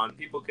going on.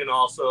 People can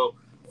also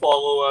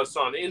follow us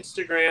on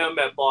Instagram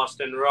at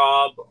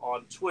BostonRob,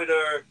 on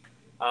Twitter,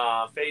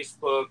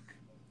 Facebook.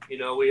 You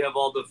know, we have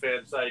all the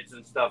fan sites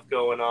and stuff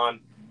going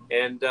on.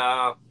 And,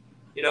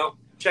 you know,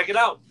 check it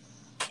out.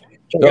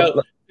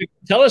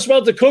 Tell us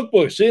about the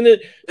cookbook. Seeing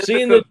the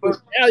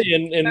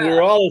Italian, and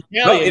we're all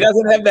Italian. No, he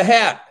doesn't have the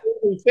hat.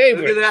 Look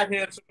at that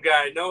handsome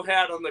guy. No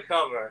hat on the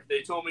cover.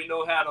 They told me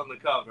no hat on the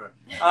cover.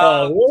 Really?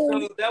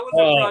 So that was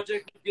a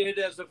project we did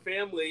as a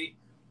family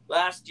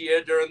last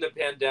year during the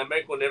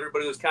pandemic when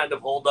everybody was kind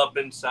of holed up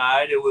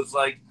inside. It was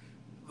like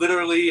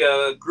literally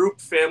a group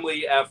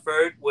family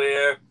effort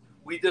where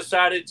we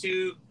decided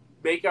to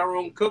make our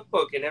own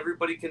cookbook, and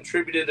everybody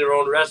contributed their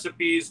own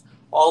recipes.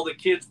 All the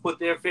kids put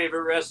their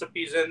favorite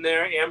recipes in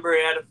there. Amber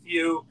had a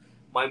few.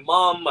 My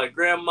mom, my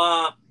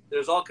grandma,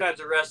 there's all kinds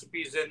of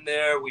recipes in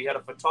there. We had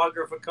a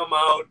photographer come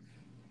out.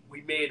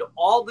 We made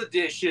all the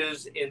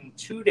dishes in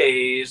 2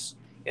 days,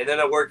 and then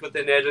I worked with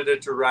an editor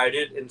to write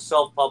it and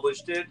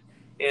self-published it.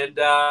 And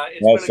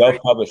it's been a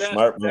self-published,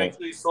 smart man.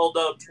 Actually sold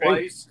out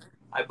twice.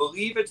 I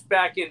believe it's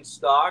back in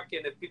stock,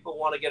 and if people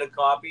want to get a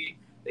copy,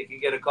 they can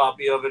get a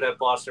copy of it at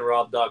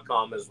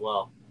BostonRob.com as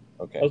well.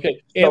 Okay.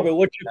 Amber,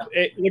 what's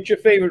your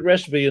favorite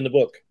recipe in the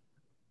book?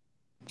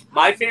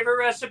 My favorite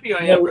recipe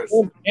or Amber's?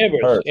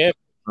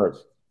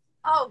 Hers.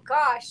 Oh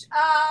gosh,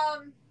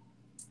 I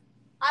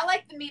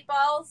like the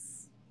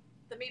meatballs.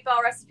 The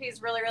meatball recipe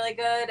is really, really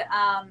good.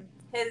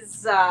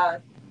 His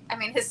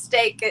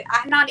steak.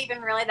 I'm not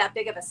even really that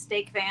big of a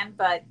steak fan,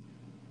 but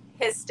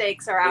his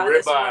steaks are out of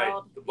this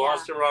world. The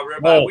Boston Rob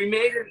ribeye. We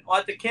made it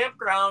at the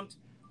campground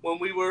when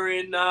we were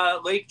in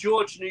Lake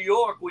George, New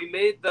York. We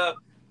made the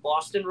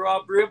Boston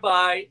Rob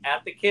ribeye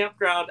at the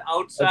campground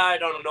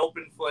outside on an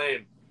open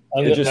flame.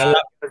 I'm going to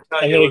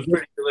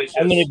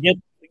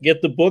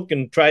get the book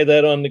and try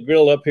that on the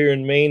grill up here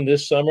in Maine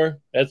this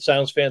summer. That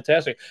sounds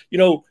fantastic. You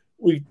know,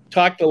 we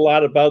talked a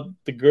lot about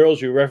the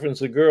girls. You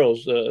referenced the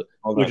girls.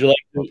 Would you like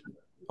to?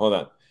 Hold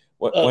on.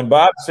 When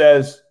Bob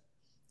says,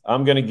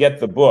 I'm going to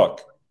get the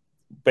book,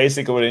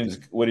 basically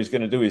what he's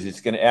going to do is he's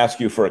going to ask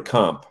you for a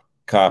copy.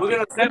 We're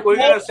gonna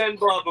send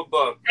Bob a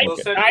book. We'll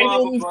send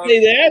Bob a book. Say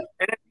that.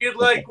 And if you'd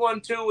like one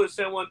too, we'll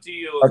send one to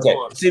you. Okay.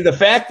 See, the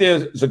fact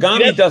is,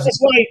 Zagami doesn't.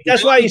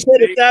 That's why he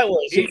said it that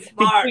way. He's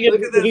smart.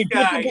 Look at this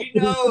guy. He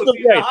knows.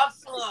 He's a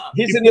hustler.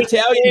 He's an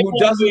Italian who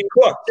doesn't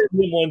cook.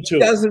 He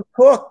doesn't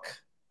cook.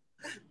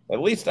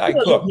 At least I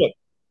cook.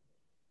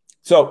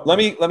 So let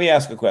me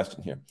ask a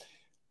question here.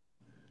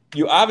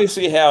 You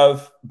obviously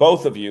have,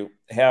 both of you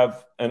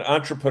have an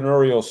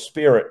entrepreneurial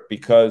spirit,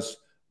 because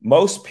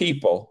most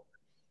people,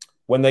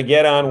 when they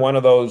get on one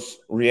of those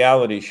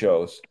reality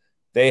shows,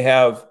 they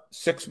have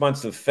 6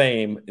 months of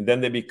fame, and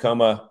then they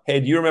become hey,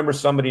 do you remember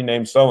somebody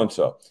named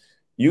so-and-so?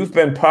 You've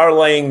been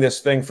parlaying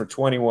this thing for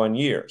 21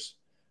 years,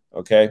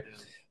 okay?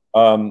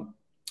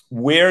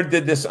 Where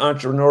did this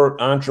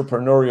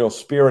entrepreneurial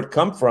spirit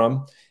come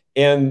from?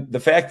 And the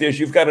fact is,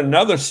 you've got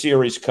another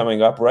series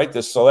coming up, right?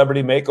 This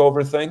celebrity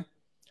makeover thing.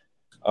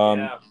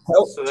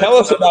 Tell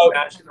us about.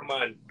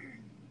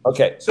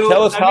 Okay, so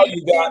tell us how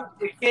you got.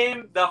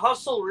 The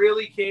hustle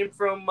really came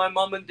from my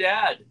mom and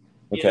dad.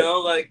 You know,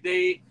 like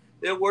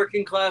they're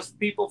working class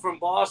people from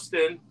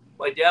Boston.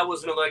 My dad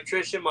was an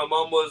electrician. My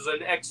mom was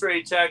an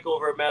X-ray tech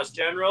over at Mass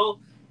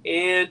General,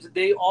 and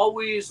they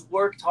always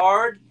worked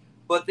hard,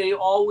 but they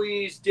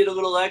always did a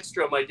little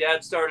extra. My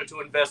dad started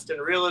to invest in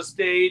real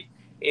estate,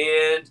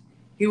 and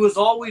he was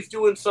always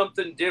doing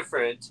something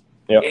different.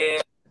 Yep.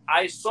 And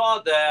I saw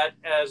that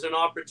as an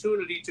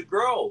opportunity to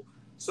grow.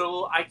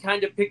 So I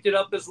kind of picked it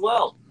up as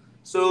well.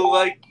 So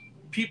like,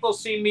 people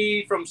see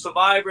me from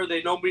Survivor,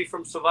 they know me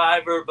from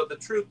Survivor, but the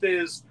truth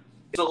is,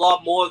 it's a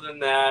lot more than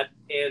that.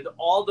 And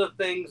all the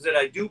things that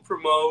I do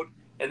promote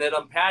and that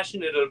I'm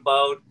passionate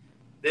about,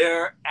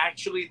 they're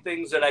actually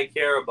things that I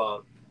care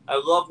about.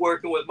 I love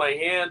working with my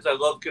hands. I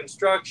love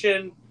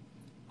construction.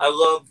 I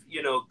love,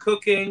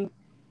 cooking.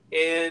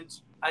 And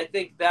I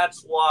think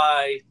that's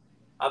why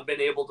I've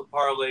been able to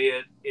parlay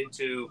it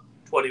into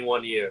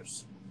 21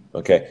 years.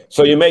 Okay.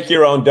 So you make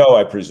your own dough,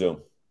 I presume.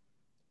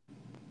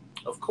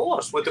 Of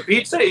course. With the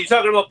pizza? Are you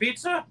talking about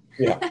pizza?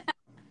 Yeah.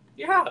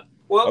 Yeah.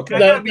 Well, okay. I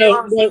got to be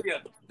honest with you.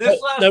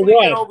 This last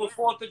weekend over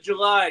 4th of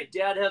July,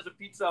 Dad has a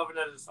pizza oven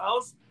at his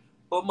house,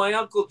 but my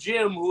Uncle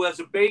Jim, who has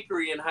a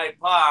bakery in Hyde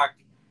Park,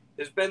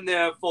 has been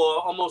there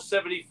for almost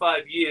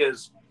 75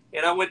 years.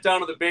 And I went down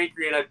to the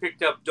bakery and I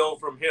picked up dough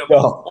from him.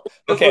 Oh,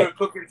 okay. We were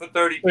cooking for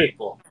 30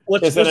 people.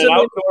 What's the name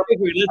of the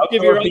bakery? Let's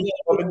give you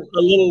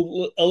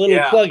a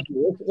little plug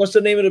here. What's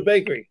the name of the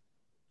bakery?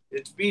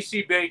 It's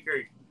BC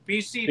Bakery.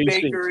 BC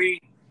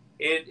Bakery.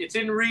 And it's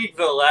in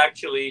Reedville,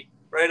 actually,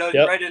 right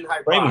in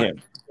Hyde Park.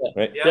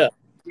 Right? Yeah.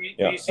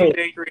 BC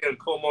Bakery on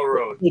Como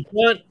Road.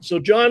 So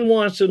John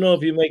wants to know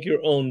if you make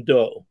your own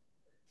dough.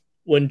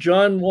 When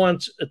John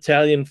wants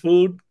Italian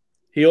food,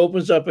 he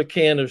opens up a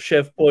can of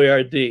Chef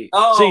Boyardee.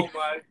 Oh,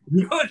 my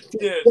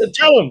goodness.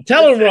 Tell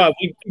him, Rob.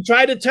 We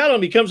try to tell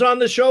him. He comes on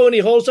the show and he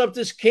holds up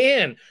this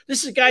can.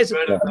 This is guy's a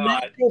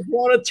natural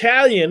born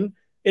Italian,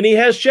 and he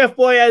has Chef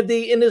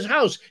Boyardee in his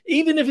house.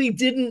 Even if he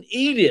didn't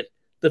eat it,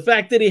 the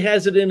fact that he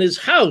has it in his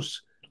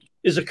house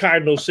is a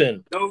cardinal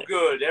sin. No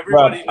good.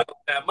 Everybody knows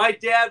that. My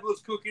dad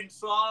was cooking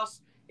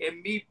sauce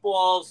and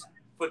meatballs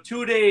for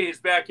 2 days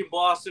back in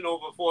Boston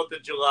over 4th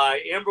of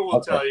July. Amber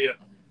will tell you.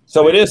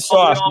 So it is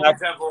sauce. We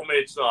always have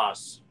homemade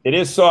sauce. It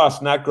is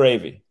sauce, not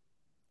gravy.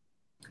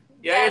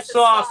 Yeah, it's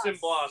sauce in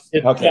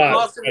Boston. Okay.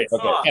 Boston is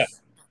sauce. Yeah.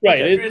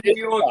 Right. If New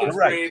York is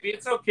gravy,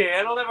 it's okay.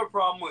 I don't have a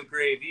problem with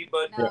gravy,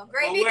 but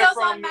gravy goes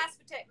on mashed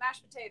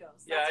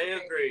potatoes. Yeah,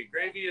 I agree.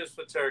 Gravy is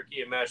for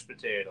turkey and mashed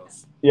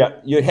potatoes. Yeah,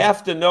 you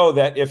have to know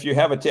that if you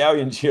have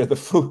Italians here,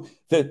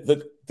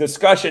 the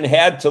discussion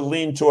had to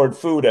lean toward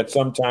food at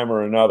some time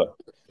or another.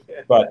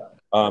 But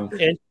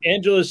and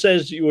Angela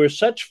says you were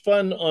such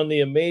fun on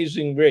The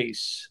Amazing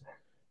Race,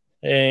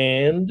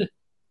 and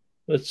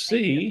let's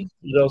see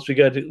what else we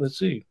got. Let's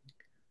see.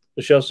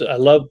 Michelle said, I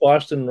love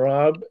Boston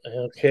Rob.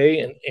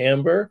 Okay. And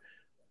Amber.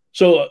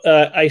 So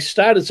I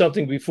started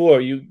something before.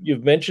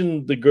 You've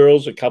mentioned the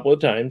girls a couple of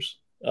times.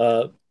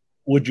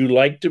 Would you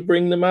like to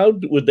bring them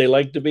out? Would they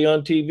like to be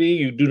on TV?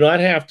 You do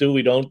not have to.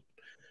 We don't.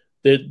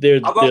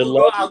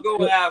 I'll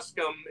go ask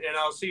them, and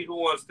I'll see who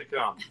wants to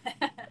come.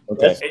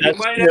 Okay. And you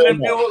might end up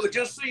doing,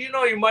 just so you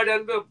know, you might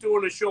end up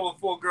doing a show with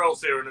 4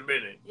 girls here in a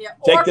minute. Yeah.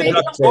 Take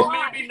Or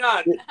maybe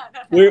not.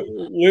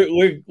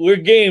 We're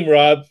game,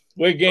 Rob.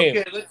 We're game.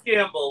 Okay, let's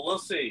gamble. We'll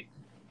see.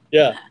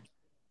 Yeah.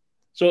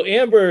 So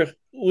Amber,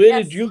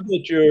 where did you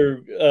get your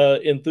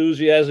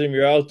enthusiasm,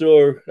 your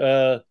outdoor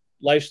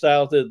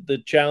lifestyle,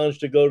 the challenge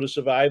to go to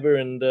Survivor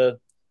and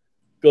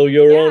go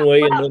your own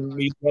way and then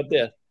meet out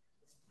there?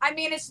 I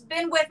mean, it's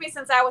been with me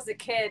since I was a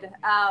kid.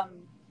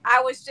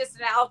 I was just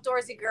an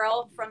outdoorsy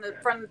girl from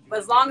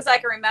as long as I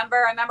can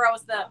remember. I remember I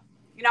was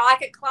I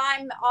could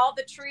climb all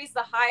the trees,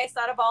 the highest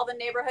out of all the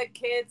neighborhood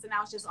kids, and I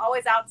was just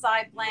always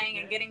outside playing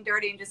and getting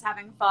dirty and just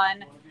having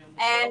fun.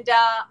 And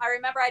I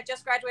remember I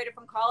just graduated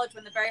from college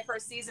when the very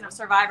first season of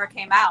Survivor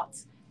came out,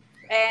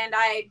 and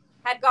I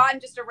had gotten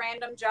just a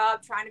random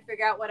job trying to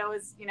figure out what I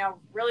was,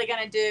 really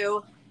going to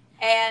do.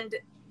 And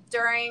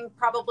during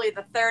probably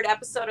the 3rd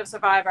episode of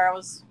Survivor, I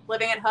was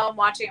living at home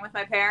watching it with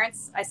my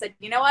parents. I said,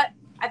 you know what?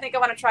 I think I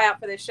want to try out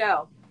for this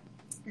show.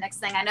 Next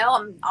thing I know,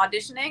 I'm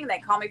auditioning. They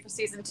call me for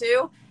season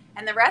 2,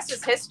 and the rest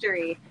is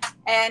history.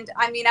 And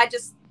I mean, I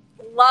just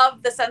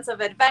love the sense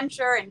of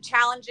adventure and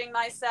challenging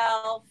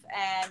myself.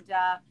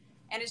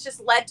 And it's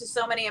just led to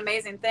so many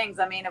amazing things.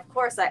 I mean, of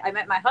course, I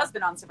met my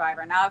husband on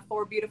Survivor. Now I have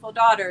 4 beautiful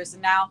daughters,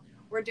 and now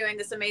we're doing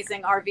this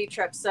amazing RV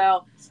trip.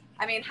 So,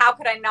 I mean, how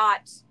could I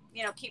not,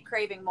 you know, keep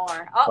craving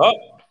more?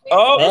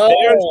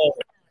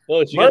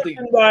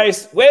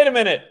 Merchandise. Wait a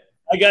minute.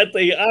 I got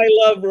the I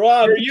Love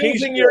Rob. You're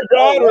using your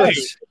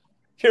daughters.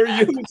 You're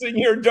using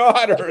your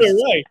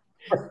daughters. Right.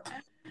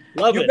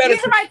 Love it.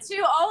 These are my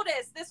 2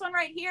 oldest. This one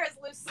right here is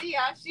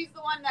Lucia. She's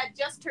the one that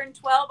just turned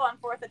 12 on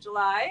 4th of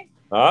July.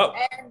 Oh.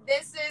 And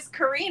this is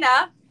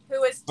Karina,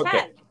 who is 10.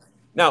 Okay.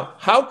 Now,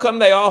 how come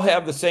they all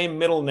have the same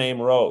middle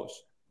name,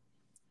 Rose?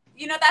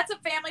 You know, that's a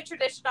family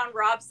tradition on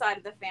Rob's side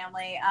of the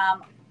family.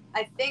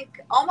 I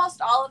think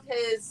almost all of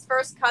his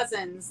first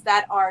cousins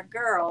that are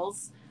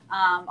girls,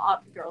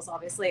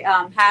 obviously,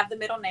 have the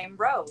middle name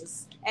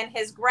Rose. And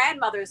his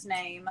grandmother's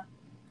name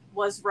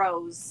was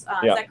Rose.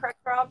 Is that correct,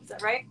 Rob? Is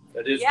that right?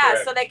 That is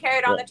correct. So they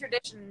carried on the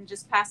tradition,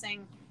 just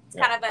passing. It's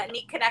kind of a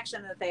neat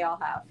connection that they all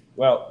have.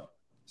 Well,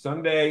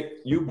 someday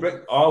you bring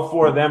all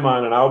 4 of them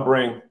on, and I'll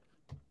bring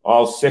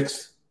all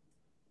 6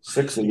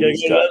 of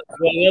these. Go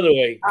the other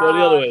way. Go the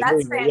other way.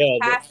 That's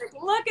fantastic.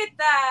 Look at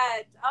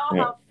that. Oh,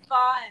 how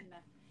fun.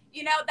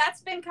 You know,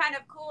 that's been kind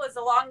of cool is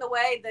along the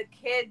way, the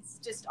kids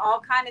just all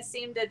kind of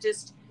seem to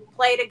just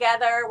play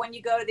together when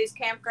you go to these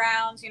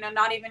campgrounds, you know,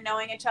 not even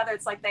knowing each other.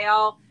 It's like they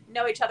all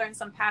know each other in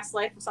some past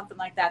life or something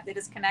like that. They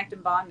just connect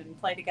and bond and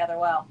play together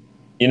well.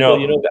 When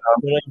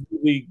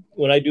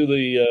I do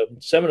the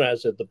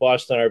seminars at the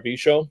Boston RV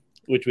show,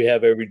 which we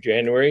have every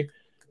January,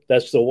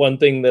 that's the one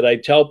thing that I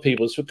tell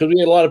people, because we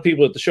had a lot of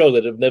people at the show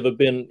that have never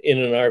been in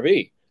an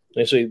RV.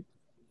 And I say,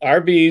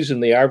 RVs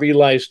and the RV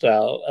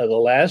lifestyle are the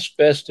last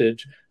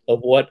vestige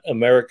of what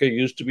America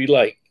used to be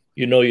like.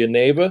 You know your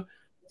neighbor,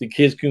 the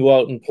kids can go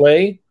out and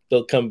play,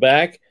 they'll come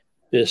back,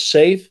 they're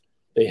safe,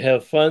 they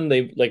have fun.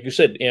 They, like you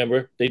said,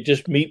 Amber, they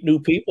just meet new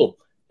people,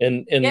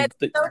 and they're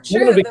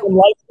going to become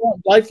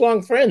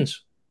lifelong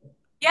friends.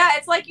 Yeah,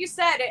 it's like you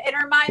said. It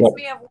reminds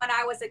me of when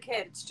I was a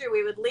kid. It's true.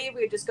 We would leave.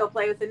 We would just go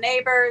play with the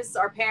neighbors.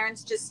 Our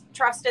parents just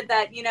trusted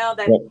that, you know,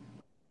 that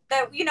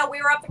you know,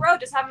 we were up the road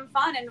just having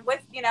fun, and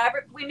with, you know,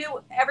 we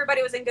knew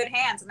everybody was in good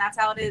hands, and that's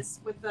how it is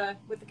with the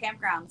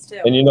campgrounds too.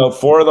 And you know,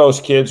 4 of those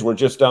kids were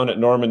just down at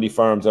Normandy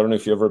Farms. I don't know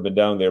if you've ever been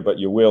down there, but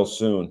you will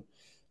soon.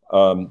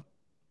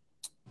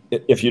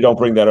 If you don't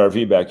bring that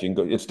RV back, you can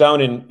go. It's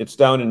down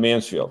in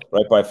Mansfield,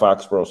 right by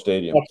Foxborough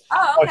Stadium.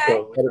 Oh,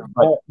 okay.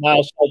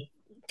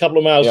 Couple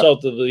of miles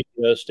south of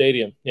the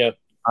stadium. Yeah.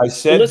 I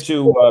said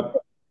to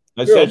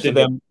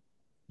them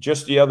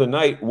just the other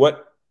night,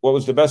 what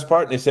was the best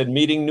part? And they said,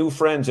 meeting new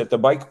friends at the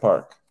bike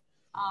park.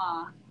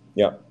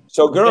 Yeah.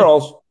 So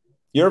girls,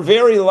 you're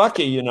very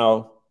lucky, you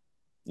know.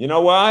 You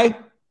know why?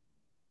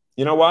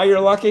 You know why you're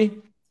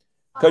lucky?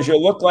 Because you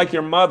look like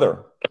your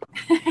mother.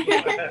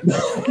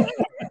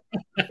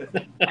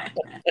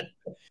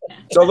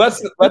 So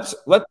let's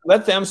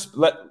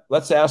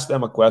ask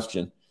them a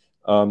question.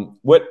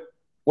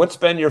 What's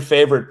been your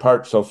favorite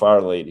part so far,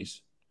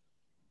 ladies?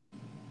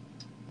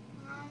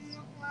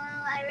 Well,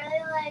 I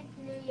really like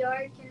New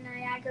York and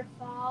Niagara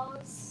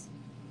Falls,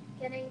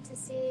 getting to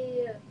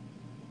see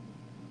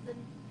the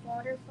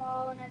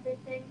waterfall and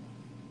everything.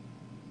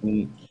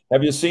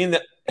 Have you seen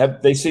that?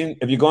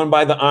 Have you gone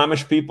by the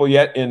Amish people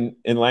yet in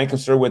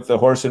Lancaster with the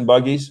horse and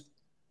buggies?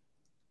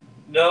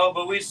 No,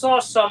 but we saw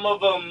some of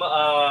them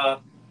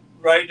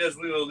right as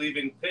we were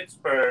leaving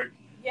Pittsburgh.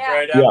 Yeah.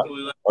 Right after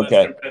we left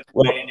Western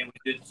Pennsylvania,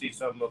 we did see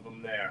some of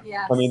them there.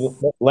 Yes. I mean,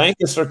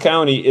 Lancaster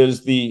County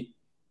is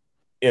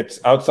it's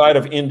outside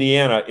of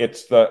Indiana.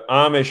 It's the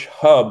Amish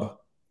hub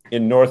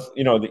in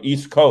the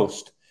East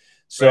Coast.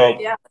 So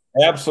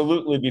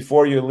absolutely,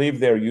 before you leave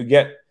there, you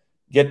get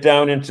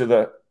down into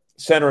the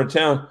center of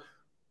town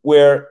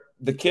where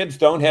the kids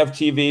don't have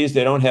TVs,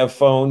 they don't have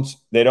phones,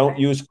 they don't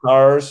use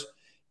cars.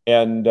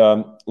 And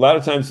a lot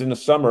of times in the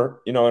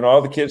summer, you know, and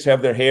all the kids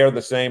have their hair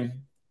the same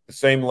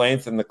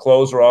length, and the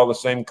clothes are all the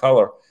same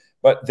color.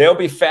 But they'll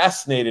be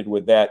fascinated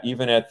with that,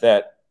 even at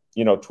that,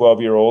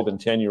 12-year-old and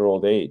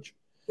 10-year-old age.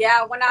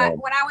 Yeah, when I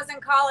was in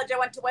college, I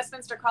went to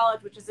Westminster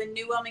College, which is in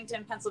New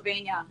Wilmington,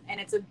 Pennsylvania, and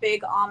it's a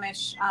big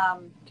Amish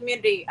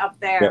community up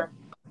there.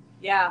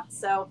 Yeah,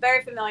 so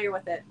very familiar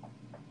with it.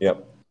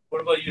 Yep.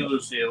 What about you,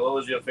 Lucia? What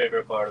was your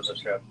favorite part of the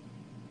trip?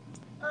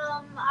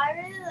 I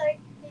really like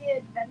the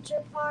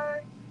adventure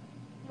park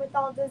with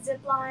all the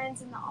zip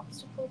lines and the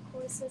obstacle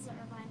courses. It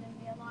reminded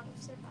me a lot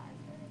of Survivor.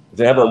 Did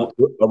they have a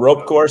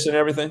rope course and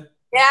everything?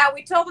 Yeah,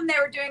 we told them they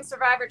were doing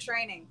Survivor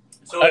training.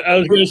 So I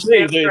was going to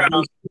say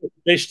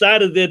they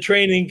started their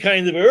training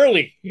kind of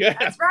early. Yeah,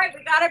 that's right.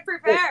 We got to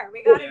prepare.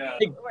 We got to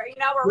be.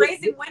 We're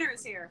raising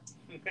winners here.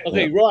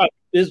 Okay, Rob.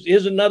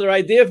 Here's another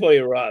idea for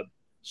you, Rob.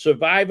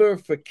 Survivor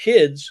for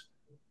Kids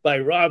by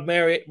Rob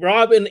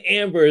and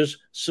Amber's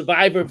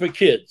Survivor for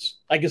Kids.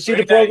 I can see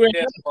the program.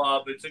 Idea,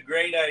 Bob. It's a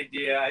great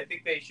idea. I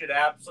think they should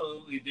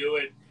absolutely do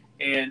it.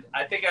 And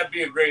I think I'd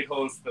be a great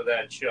host for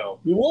that show.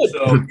 You would.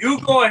 So you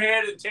go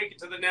ahead and take it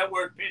to the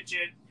network, pitch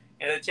it,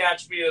 and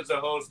attach me as a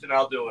host, and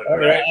I'll do it. All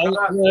right.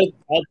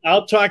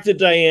 I'll talk to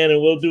Diane,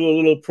 and we'll do a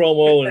little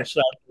promo and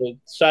start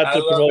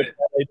to promote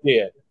that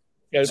idea.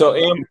 So,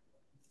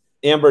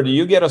 Amber, do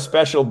you get a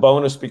special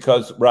bonus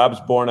because Rob's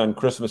born on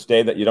Christmas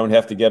Day that you don't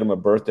have to get him a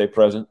birthday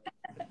present?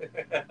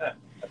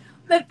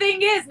 The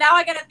thing is, now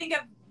I got to think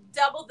of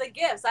double the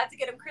gifts. I have to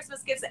get him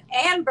Christmas gifts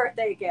and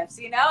birthday gifts.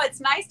 You know, it's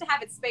nice to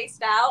have it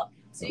spaced out.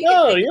 So you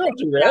don't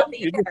do that.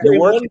 You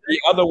work the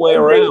other way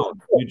around.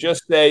 You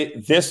just say,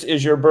 this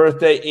is your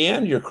birthday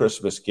and your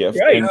Christmas gift.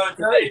 Right.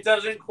 It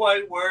doesn't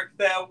quite work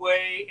that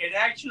way. It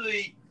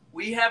actually,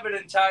 we have an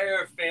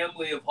entire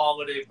family of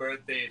holiday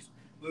birthdays.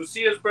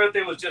 Lucia's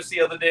birthday was just the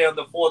other day on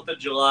the 4th of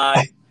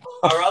July.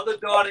 Our other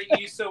daughter,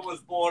 Issa, was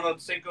born on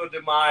Cinco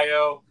de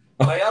Mayo.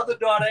 My other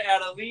daughter,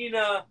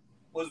 Adelina,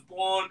 was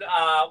born,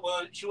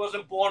 well, she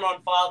wasn't born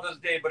on Father's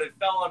Day, but it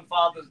fell on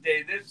Father's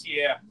Day this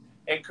year.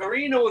 And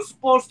Karina was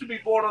supposed to be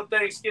born on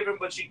Thanksgiving,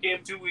 but she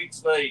came 2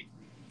 weeks late.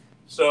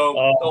 So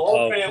the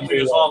whole family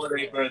is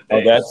holiday birthdays.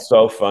 Oh, that's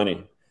so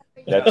funny.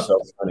 That's so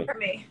funny. For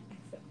me.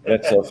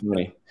 That's so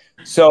funny.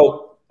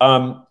 So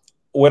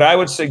what I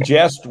would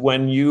suggest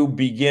when you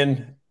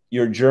begin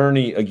your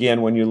journey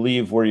again, when you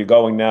leave where you're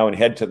going now and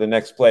head to the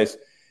next place,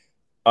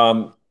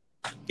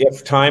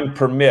 if time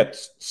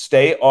permits,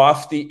 stay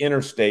off the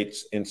interstates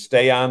and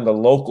stay on the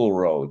local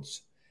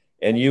roads.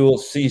 And you will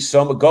see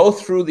go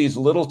through these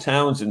little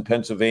towns in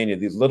Pennsylvania,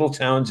 these little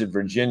towns in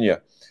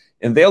Virginia,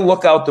 and they'll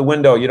look out the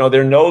window. You know,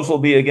 their nose will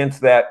be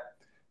against that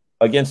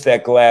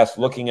glass,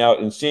 looking out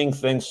and seeing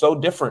things so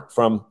different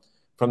from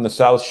the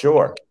South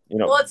Shore. You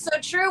know. Well, it's so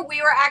true.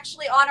 We were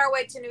actually on our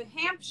way to New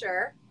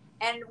Hampshire,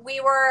 and we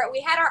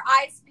had our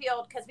eyes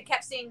peeled because we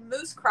kept seeing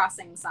moose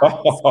crossing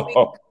signs.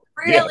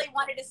 We really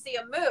wanted to see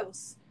a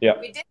moose. Yeah.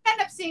 We didn't end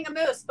up seeing a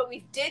moose, but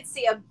we did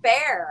see a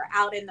bear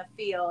out in the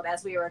field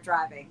as we were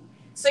driving.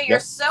 So you're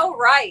so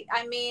right.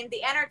 I mean,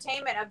 the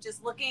entertainment of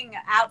just looking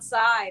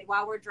outside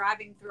while we're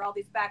driving through all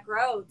these back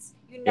roads,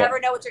 you never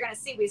know what you're going to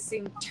see. We've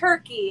seen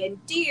turkey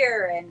and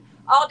deer and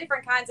all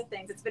different kinds of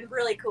things. It's been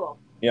really cool.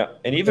 Yeah.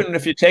 And even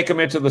if you take them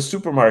into the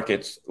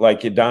supermarkets,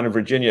 like down in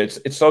Virginia,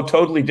 it's so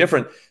totally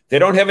different. They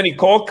don't have any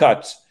cold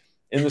cuts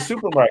in the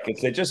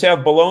supermarkets. They just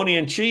have bologna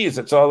and cheese.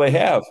 That's all they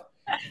have.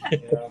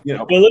 You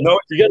know,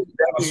 you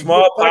got a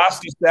small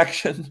pasta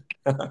section.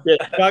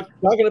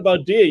 Talking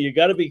about deer, you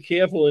got to be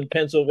careful in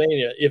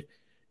Pennsylvania.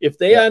 If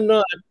they are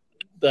not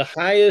the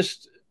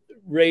highest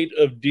rate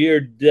of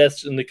deer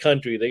deaths in the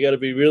country, they got to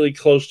be really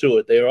close to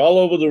it. They're all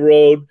over the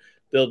road.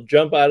 They'll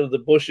jump out of the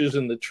bushes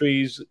and the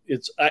trees.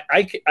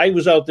 I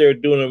was out there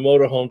doing a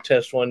motorhome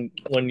test one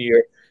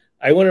year.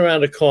 I went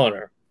around a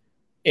corner,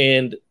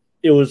 and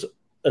it was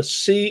a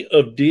sea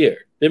of deer.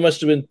 There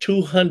must have been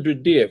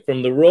 200 deer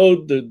from the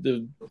road,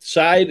 the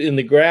side, in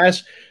the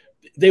grass.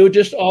 They were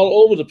just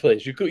all over the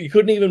place. You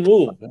couldn't even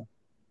move.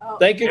 Oh.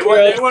 Thank you. They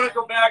want to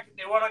go back.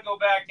 They want to go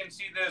back and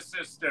see their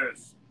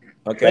sisters.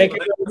 Okay. Thank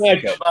you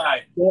very much.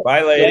 Bye.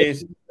 Bye,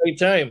 ladies. Great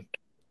time.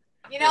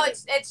 You know,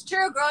 it's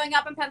true. Growing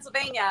up in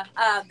Pennsylvania,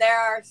 there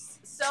are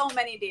so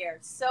many deer.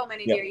 So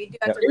many deer. You do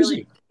have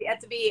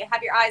to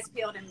have your eyes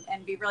peeled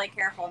and be really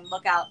careful and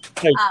look out.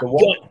 Hey,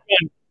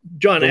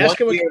 John, ask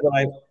him.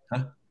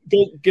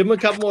 Give him a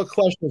couple more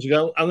questions.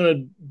 I'm going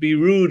to be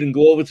rude and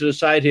go over to the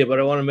side here, but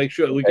I want to make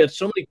sure. We get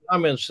so many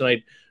comments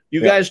tonight.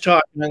 You guys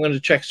talk, and I'm going to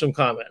check some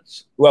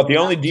comments. Well, the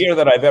only deer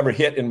that I've ever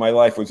hit in my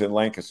life was in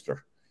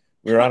Lancaster.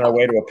 We were on our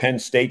way to a Penn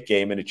State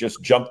game, and it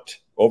just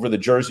jumped over the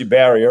Jersey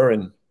barrier,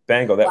 and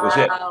bango, that was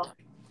it.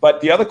 But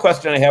the other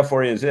question I have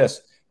for you is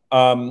this.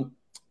 What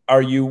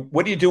are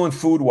you doing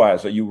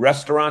food-wise? Are you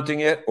restauranting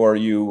it, or are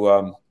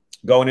you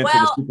going into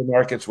the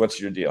supermarkets? What's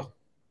your deal?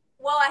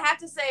 Well, I have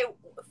to say,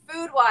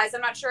 food-wise,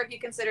 I'm not sure if you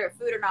consider it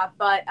food or not,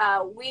 but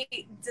we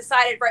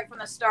decided right from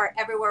the start,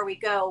 everywhere we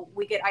go,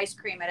 we get ice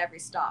cream at every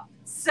stop.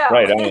 So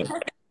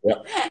the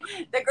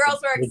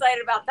girls were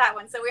excited about that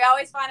one. So we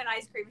always find an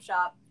ice cream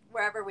shop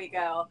wherever we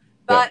go.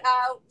 But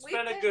it's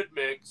been a good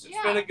mix.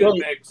 It's been a good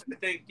mix. I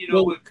think,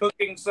 we're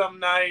cooking some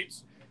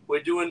nights.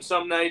 We're doing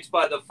some nights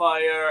by the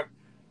fire.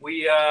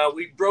 We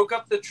broke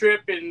up the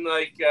trip in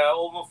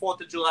over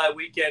 4th of July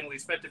weekend. We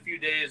spent a few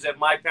days at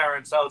my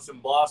parents' house in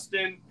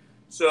Boston.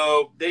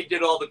 So they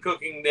did all the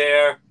cooking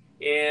there,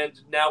 and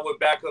now we're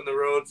back on the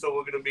road. So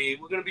we're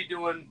gonna be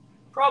doing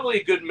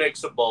probably a good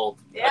mix of both.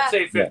 Yeah. I'd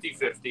say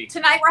 50-50.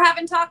 Tonight we're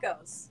having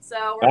tacos.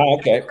 So we're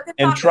okay.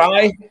 And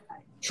try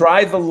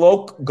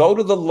go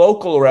to the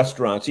local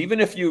restaurants. Even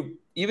if you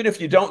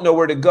don't know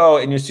where to go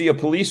and you see a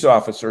police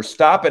officer,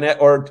 stop in it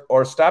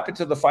or stop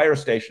into the fire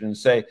station and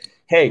say,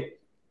 "Hey,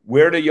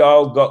 where do you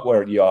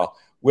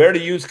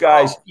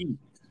guys eat?"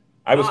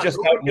 I was just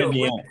out in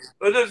Indiana.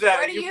 What is that?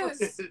 Where to use?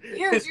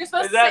 You're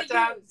supposed to say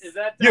use. Is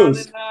that down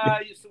in,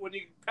 when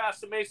you pass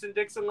the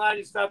Mason-Dixon line,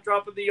 you stop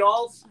dropping the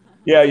yalls?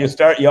 Yeah, you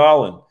start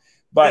yawling.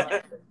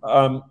 But,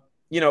 and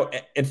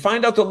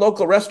find out the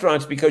local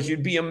restaurants, because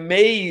you'd be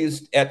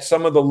amazed at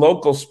some of the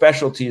local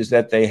specialties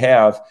that they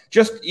have.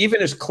 Just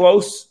even as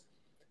close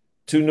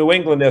to New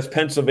England as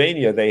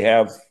Pennsylvania, they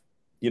have,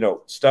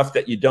 stuff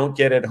that you don't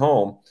get at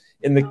home.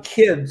 And the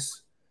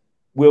kids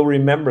will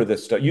remember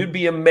this stuff. You'd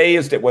be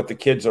amazed at what the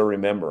kids are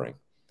remembering.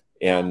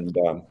 And,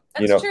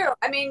 that's true.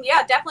 I mean,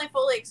 yeah, definitely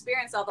fully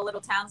experience all the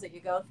little towns that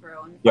you go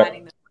through and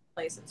finding the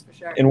places for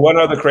sure. And one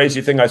other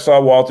crazy thing, I saw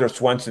Walter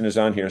Swenson is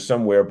on here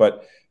somewhere,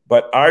 but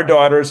our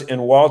daughters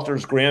and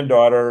Walter's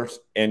granddaughters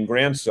and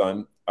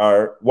grandson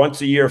are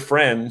once a year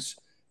friends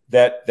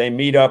that they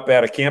meet up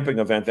at a camping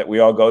event that we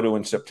all go to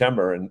in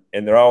September. And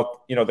they're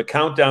all, the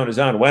countdown is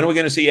on. When are we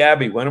going to see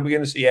Abby? When are we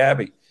going to see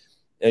Abby?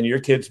 And your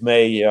kids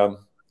may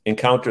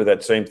encounter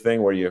that same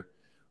thing where you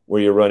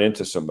run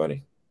into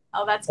somebody.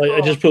 Oh, that's cool.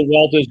 I just put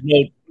Walter's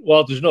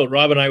note.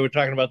 Rob and I were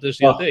talking about this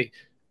the other day.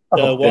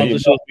 Walter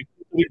says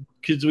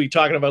kids will be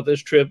talking about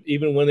this trip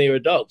even when they were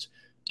adults.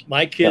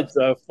 My kids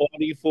are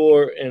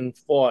 44 and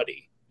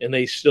 40, and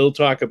they still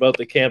talk about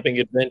the camping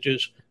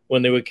adventures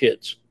when they were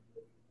kids.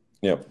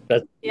 Yep.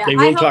 They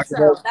will talk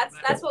about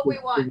that's what we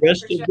want. The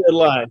rest of their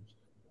lives.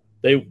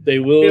 They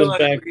will, in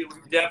fact. We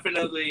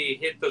definitely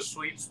hit the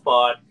sweet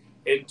spot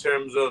in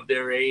terms of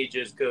their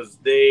ages because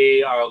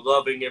they are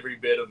loving every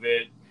bit of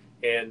it.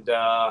 And,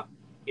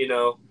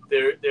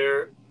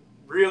 they're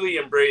really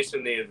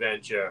embracing the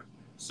adventure.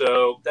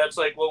 So that's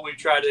like what we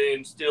try to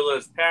instill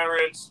as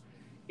parents.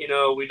 We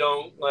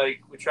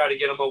try to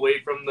get them away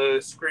from the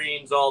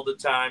screens all the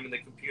time and the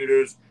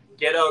computers,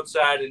 get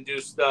outside and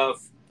do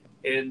stuff.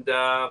 And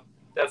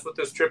that's what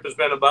this trip has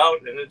been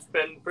about. And it's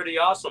been pretty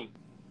awesome.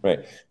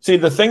 Right. See,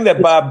 the thing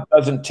that Bob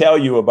doesn't tell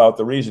you about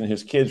the reason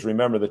his kids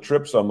remember the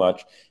trip so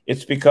much,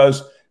 it's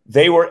because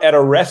they were at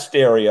a rest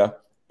area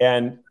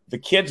and the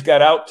kids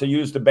got out to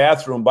use the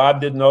bathroom.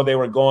 Bob didn't know they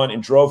were gone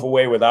and drove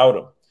away without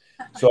them.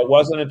 So it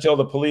wasn't until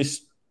the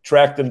police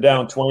tracked them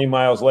down 20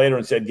 miles later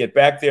and said, get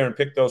back there and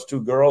pick those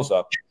two girls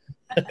up.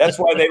 That's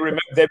why they remember.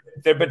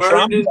 They've been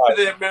burned into traumatized.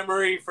 their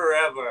memory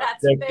forever.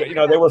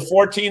 They were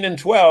 14 and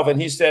 12,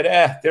 and he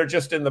said, they're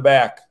just in the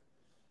back.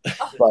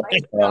 Oh, but, my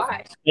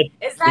God.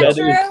 Is that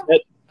true?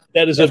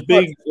 That is a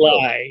big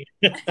lie.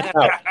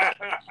 Now,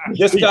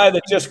 this guy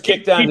that just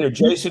kicked on here,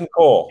 Jason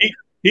Cole.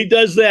 He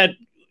does that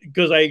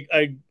because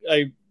I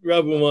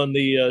rub him on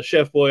the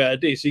Chef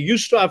Boyardee. So you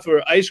stop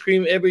for ice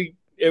cream every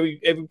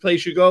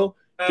place you go.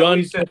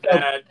 John checks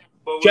out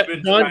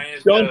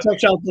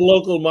the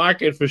local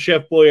market for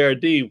Chef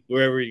Boyardee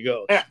wherever he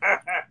goes. Yeah.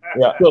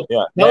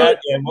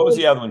 And what was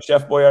the other one?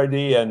 Chef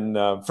Boyardee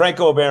and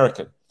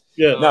Franco-American.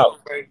 Yeah. Now,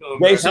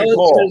 Jason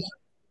Cole.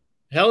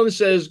 Helen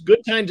says, good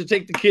time to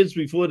take the kids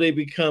before they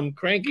become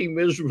cranky,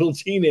 miserable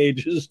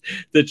teenagers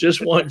that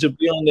just want to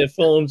be on their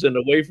phones and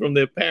away from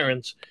their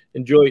parents.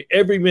 Enjoy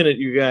every minute,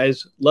 you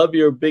guys. Love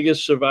your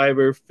biggest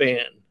Survivor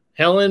fan.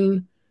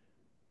 Helen,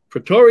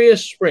 Pretoria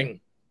Spring.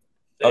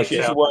 Oh,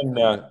 she's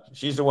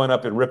the one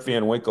up in Rip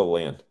Van Winkle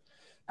land.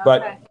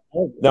 But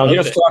now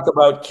here's talk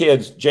about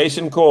kids.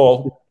 Jason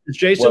Cole. Is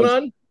Jason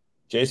on?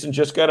 Jason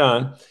just got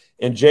on.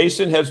 And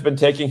Jason has been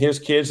taking his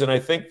kids, and I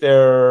think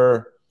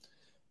they're,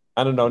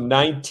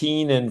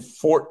 19 and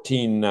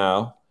 14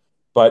 now.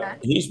 But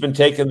he's been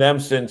taking them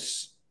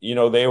since,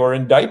 they were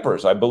in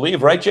diapers, I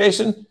believe. Right,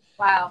 Jason?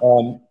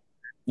 Wow.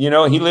 He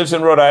lives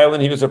in Rhode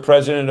Island. He was the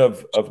president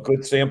of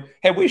Good Sam.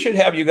 Hey, we should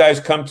have you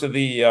guys come to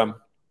the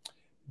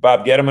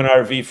Bob, get him an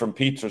RV from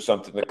Pete's or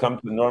something to come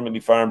to the Normandy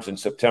Farms in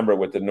September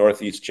with the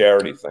Northeast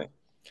charity thing.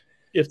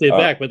 If they're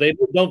back, but they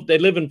don't. They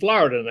live in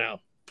Florida now.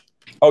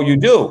 Oh, you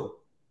do?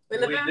 We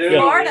live in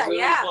Florida,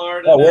 yeah.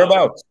 Oh,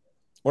 whereabouts?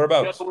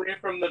 Whereabouts? Just away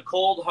from the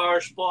cold,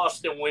 harsh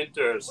Boston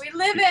winters. We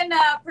live in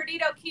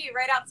Perdido Key,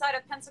 right outside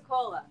of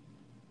Pensacola.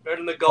 Right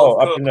in the Gulf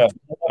Coast.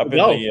 Up in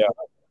the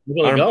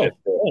armpit.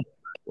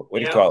 What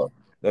do you call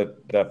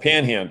it? The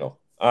panhandle.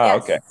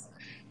 Yes. Okay.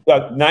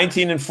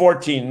 19 and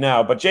 14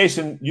 now. But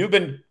Jason, you've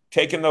been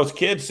taking those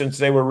kids since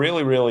they were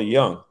really, really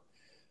young.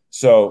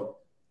 So,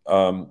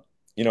 from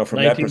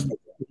 19, that perspective.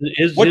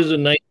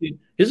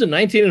 Is it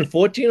 19 and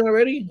 14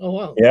 already? Oh,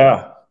 wow.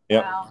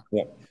 Yeah.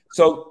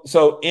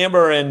 So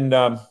Amber and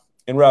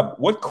Rob,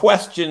 what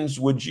questions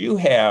would you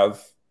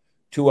have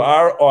to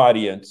our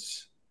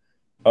audience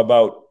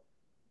about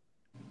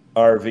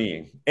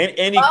RVing?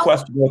 Any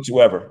question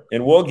whatsoever,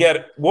 and we'll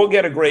get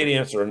a great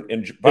answer.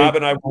 And Bob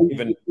and I won't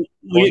even.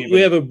 We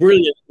have a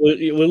brilliant.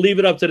 We'll leave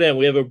it up to them.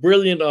 We have a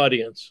brilliant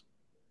audience.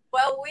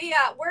 Well,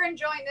 we're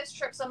enjoying this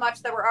trip so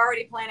much that we're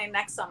already planning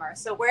next summer.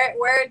 So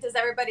where does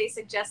everybody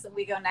suggest that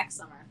we go next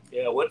summer?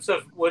 Yeah,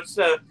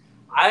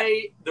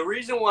 the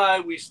reason why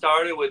we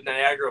started with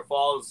Niagara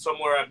Falls is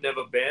somewhere I've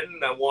never been,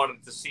 and I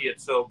wanted to see it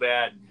so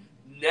bad.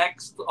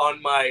 Next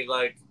on my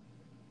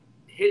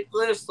hit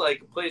list, a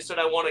place that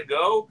I want to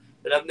go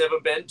that I've never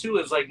been to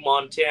is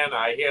Montana.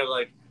 I hear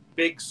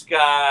Big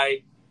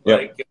Sky,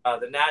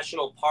 the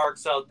national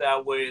parks out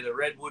that way, the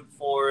Redwood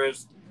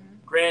Forest,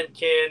 Grand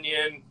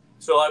Canyon.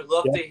 So I'd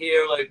love to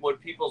hear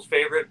what people's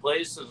favorite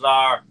places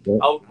are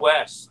out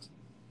west.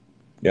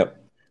 Yep.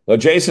 Well,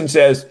 Jason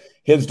says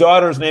his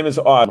daughter's name is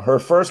Autumn. Her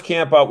first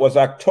camp out was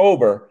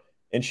October,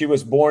 and she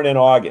was born in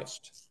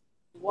August.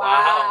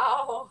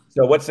 Wow.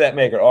 So what's that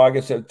make her?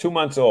 August, 2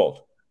 months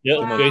old. Yeah,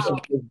 wow.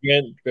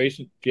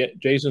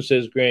 Jason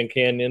says Grand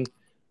Canyon.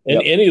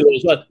 And any of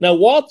those. Now,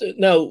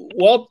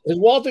 has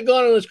Walter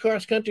gone on his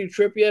cross country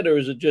trip yet, or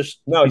is it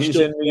just? No, he's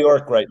in New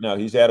York right now.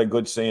 He's at a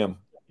Good Sam.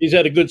 He's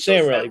at a Good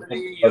Sam rally.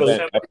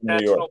 Yosemite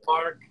National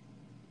Park.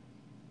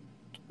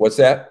 What's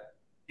that?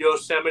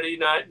 Yosemite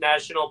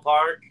National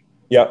Park.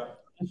 Yep.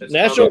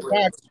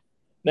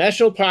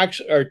 National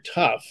parks are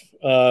tough.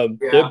 Some of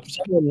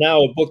them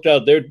now are booked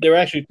out. They're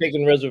actually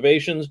taking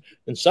reservations,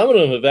 and some of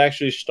them have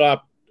actually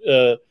stopped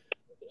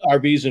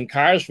RVs and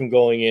cars from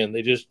going in.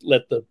 They just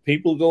let the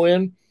people go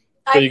in.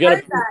 So I've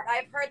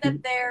heard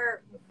that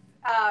they're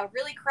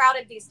really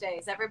crowded these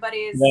days. Everybody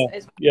is.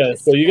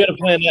 So you got to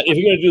plan that. If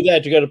you're going to do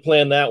that, you got to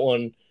plan that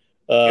one. You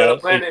got to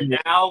plan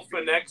it now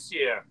for next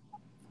year.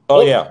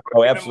 Oh yeah.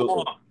 Oh,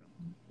 absolutely.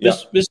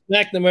 Miss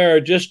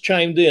McNamara just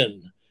chimed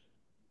in.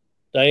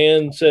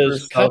 Diane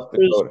says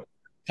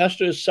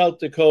Custer's, South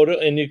Dakota,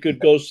 and you could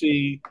go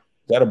see. Is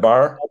that a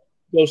bar?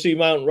 Go see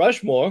Mount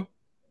Rushmore.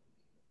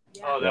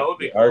 Oh, that would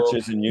be cool.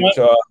 Arches in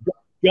Utah.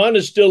 John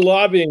is still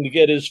lobbying to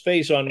get his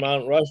face on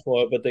Mount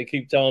Rushmore, but they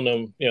keep telling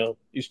him,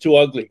 he's too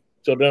ugly,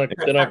 so they're not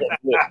going to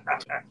do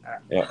it.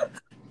 Yeah,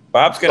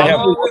 Bob's going to have.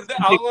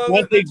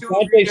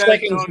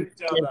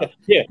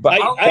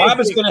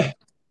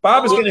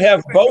 Bob is going to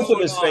have both of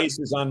his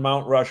faces on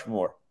Mount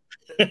Rushmore.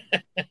 This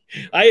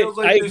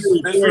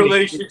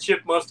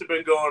relationship must have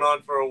been going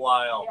on for a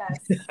while.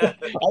 Yes.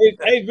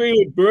 I agree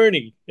with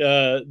Bernie.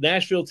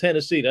 Nashville,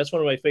 Tennessee. That's one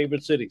of my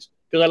favorite cities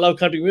because I love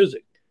country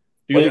music.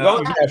 You're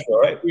going to Nashville,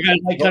 right? You guys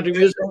like country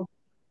music?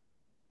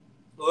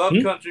 Love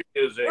country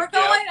music. We're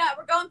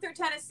going through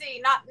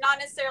Tennessee, not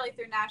necessarily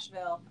through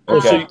Nashville.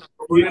 Okay.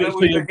 We're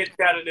gonna hit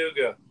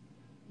Chattanooga.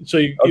 So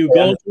you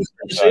going through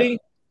Tennessee?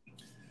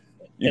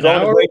 You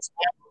going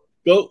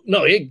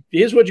to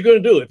here's what you're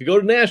going to do. If you go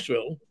to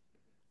Nashville,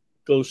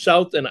 go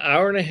south an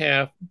hour and a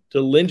half to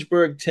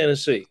Lynchburg,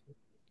 Tennessee.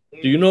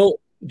 Do you know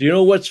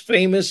what's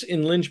famous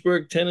in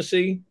Lynchburg,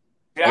 Tennessee?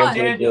 Jack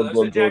Daniels. It's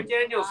a Jack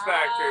Daniels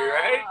factory,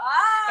 right?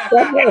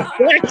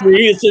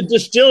 Factory, it's a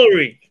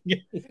distillery.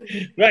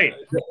 Right.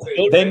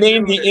 They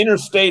named the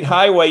interstate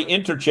highway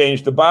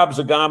interchange the Bob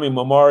Zagami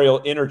Memorial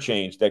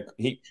Interchange.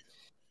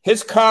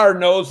 His car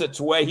knows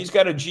its way. He's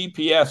got a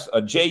GPS,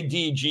 a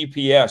JD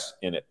GPS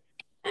in it.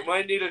 We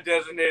might need a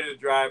designated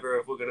driver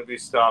if we're going to be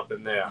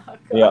stopping there.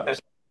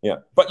 Yeah.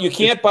 But you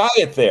can't buy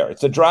it there.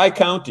 It's a dry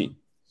county.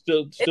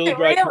 Still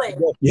dry. Really?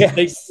 Yeah.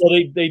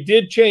 They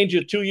did change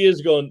it 2 years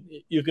ago. And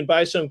you can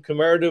buy some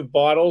commemorative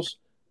bottles,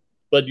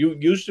 but you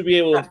used to be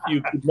able.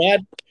 You could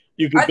not.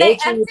 You could Are go they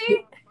to.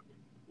 empty?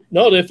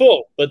 No, they're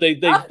full, but they're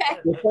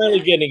Okay. finally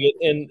getting it,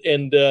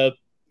 and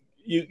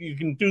you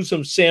can do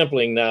some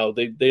sampling now.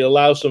 They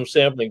allow some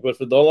sampling, but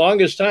for the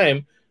longest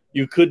time,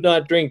 you could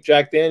not drink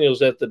Jack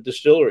Daniels at the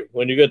distillery.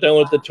 When you got done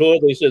with the tour,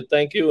 they said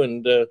thank you,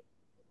 and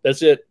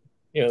that's it.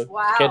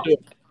 Can't do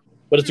it.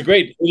 But it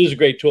is a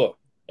great tour.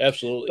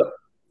 Absolutely.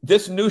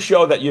 This new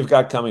show that you've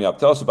got coming up,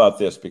 tell us about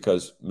this,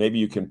 because maybe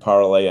you can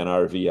parlay an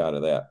RV out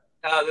of that.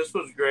 This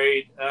was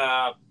great.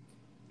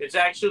 It's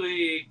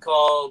actually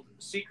called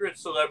Secret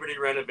Celebrity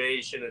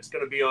Renovation. It's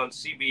going to be on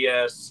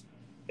CBS.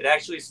 It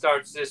actually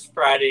starts this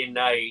Friday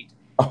night.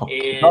 Oh,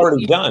 and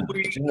already done.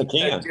 It's in the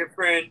can. A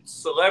different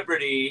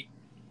celebrity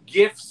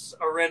gifts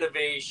a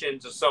renovation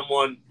to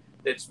someone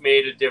that's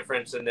made a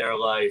difference in their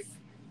life.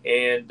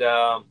 And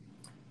I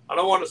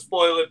don't want to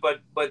spoil it,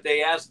 but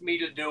they asked me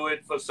to do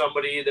it for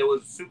somebody that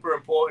was super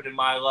important in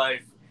my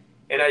life,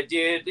 and I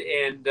did.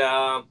 And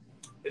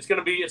it's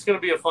gonna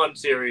be a fun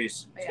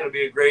series. It's gonna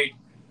be a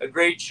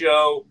great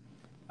show.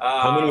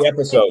 How many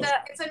episodes?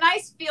 It's a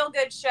nice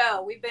feel-good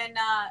show. We've been,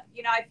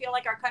 I feel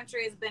like our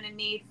country has been in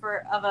need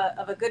of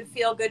a good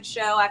feel-good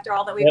show after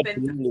all that we've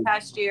been through the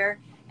past year,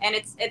 and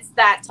it's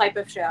that type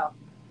of show.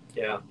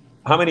 Yeah.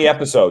 How many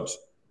episodes?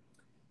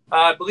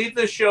 I believe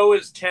the show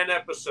is 10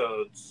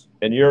 episodes.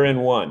 And you're in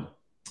one.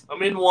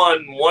 I'm in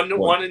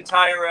one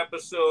entire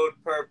episode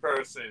per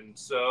person.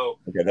 So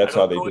okay, that's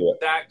how they do it.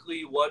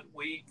 Exactly what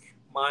week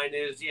mine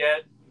is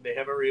yet. They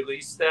haven't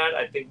released that.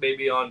 I think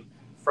maybe on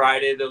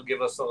Friday they'll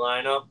give us a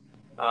lineup.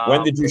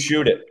 When did you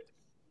shoot it?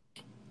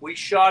 We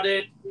shot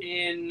it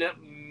in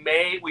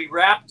May. We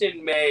wrapped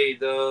in May.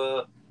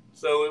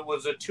 So it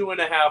was a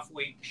 2.5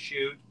 week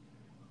shoot,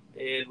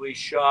 and we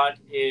shot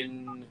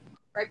in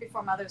right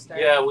before Mother's Day.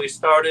 Yeah, we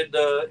started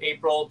the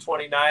April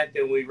 29th,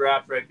 and we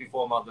wrapped right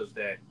before Mother's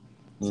Day.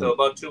 So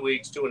about 2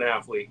 weeks,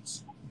 2.5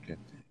 weeks. Okay.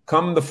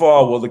 Come the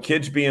fall, will the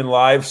kids be in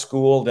live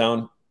school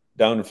down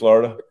in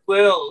Florida?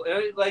 Well,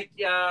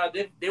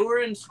 they were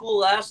in school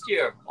last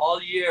year,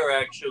 all year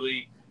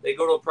actually. They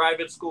go to a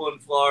private school in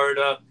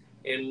Florida,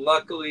 and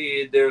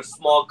luckily they're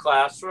small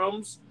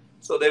classrooms,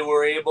 so they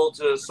were able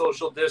to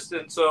social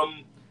distance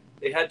them.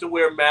 They had to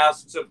wear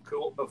masks, of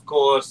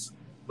course,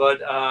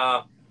 but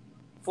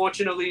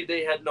fortunately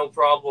they had no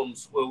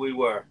problems where we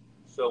were,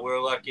 so we're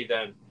lucky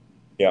then.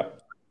 Yeah.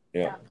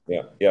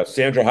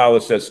 Sandra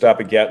Hollis says stop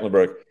at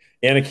Gatlinburg.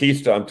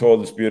 Anakista, I'm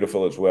told, is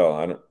beautiful as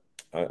well.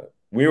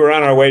 We were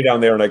on our way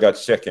down there, and I got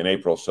sick in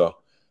April, so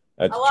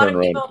I had to turn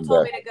around. A lot of people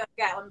told me to go to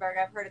Gatlinburg.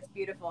 I've heard it's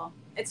beautiful,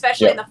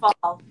 especially in the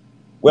fall.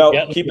 Well,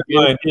 keep in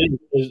mind, it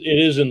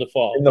is in the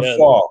fall. In the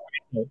fall.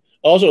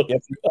 Also,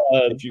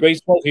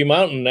 Great Smoky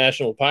Mountain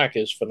National Park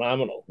is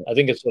phenomenal. I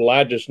think it's the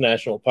largest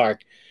national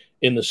park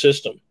in the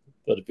system.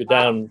 But if you're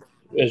down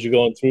as you're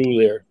going through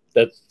there,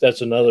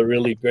 that's another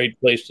really great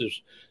place.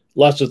 There's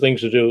lots of things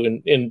to do,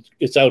 and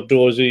it's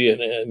outdoorsy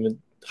and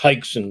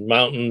hikes and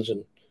mountains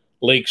and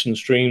lakes and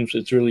streams.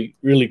 It's really,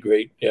 really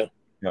great. Yeah.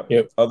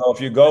 Yep. Although if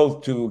you go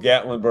to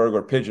Gatlinburg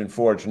or Pigeon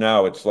Forge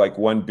now, it's like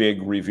one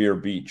big Revere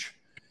beach.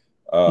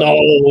 No,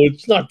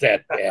 it's not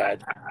that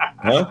bad.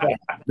 Huh?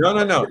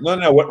 No.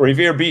 What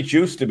Revere Beach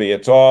used to be,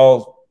 it's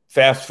all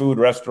fast food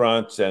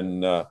restaurants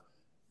and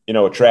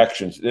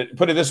attractions.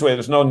 Put it this way: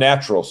 there's no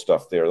natural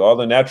stuff there. All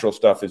the natural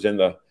stuff is in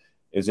the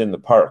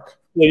park.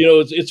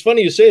 Well, it's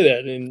funny you say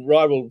that, and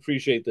Rod will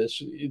appreciate this.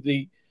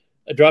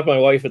 I dropped my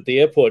wife at the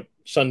airport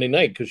Sunday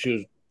night because she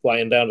was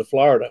flying down to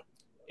Florida,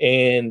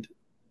 and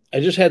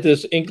I just had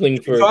this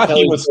inkling for.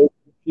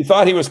 He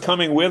thought he was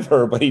coming with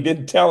her, but he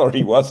didn't tell her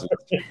he wasn't.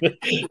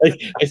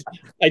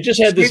 I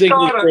just had this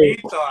inkling.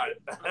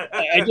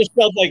 I just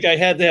felt like I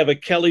had to have a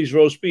Kelly's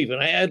roast beef,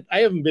 and I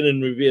haven't been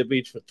in Revere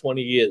Beach for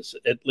 20 years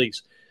at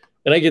least.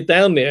 And I get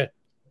down there,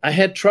 I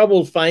had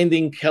trouble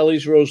finding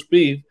Kelly's roast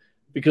beef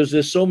because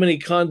there's so many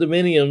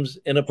condominiums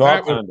and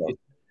apartments.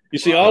 You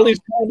see all these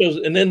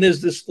condos, and then there's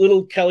this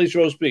little Kelly's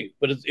roast beef,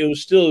 but it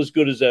was still as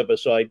good as ever.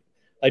 So I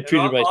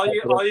treated myself.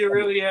 All you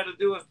really had to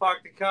do was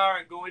park the car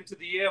and go into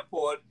the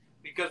airport.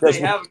 Because they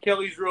have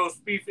Kelly's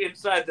roast beef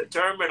inside the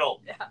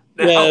terminal.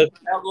 Yeah.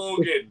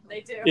 Logan.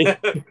 They do. I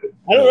don't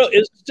know.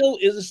 Is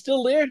it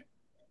still there?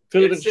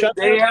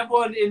 They have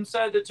one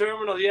inside the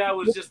terminal. Yeah, I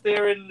was just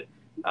there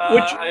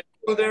I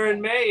flew there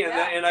in May,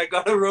 and I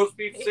got a roast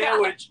beef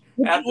sandwich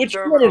at the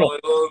terminal in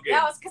Logan.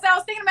 Yeah, because I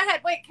was thinking in my head,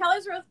 wait,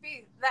 Kelly's roast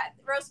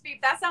beef,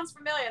 that sounds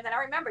familiar. And then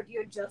I remembered you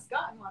had just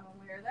gotten one when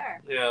we were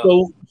there. Yeah.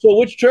 So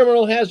which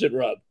terminal has it,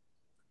 Rob?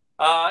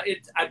 I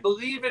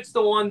believe it's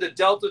the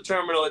Delta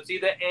terminal. It's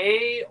either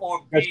A or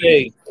B. That's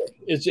A.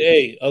 It's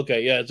A.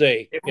 Okay, yeah, it's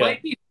A. It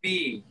might be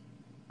B.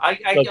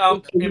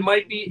 It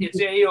might be.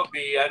 It's A or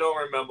B. I don't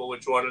remember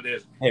which one it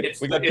is. Hey,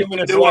 we got 2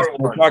 minutes left.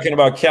 We're talking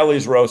about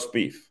Kelly's roast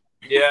beef.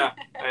 Yeah,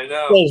 I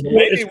know.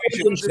 Maybe we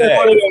should say.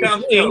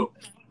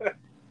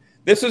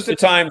 This is the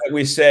time that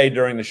we say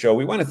during the show,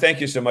 we want to thank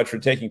you so much for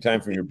taking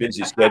time from your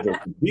busy schedule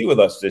to be with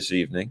us this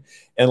evening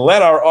and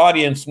let our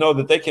audience know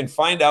that they can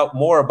find out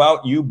more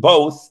about you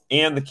both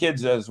and the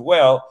kids as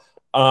well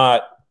at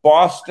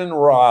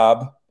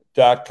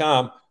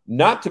bostonrob.com,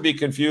 not to be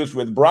confused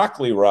with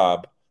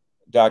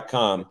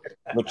broccolirob.com,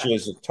 which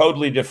is a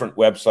totally different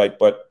website,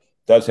 but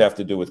does have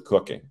to do with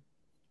cooking.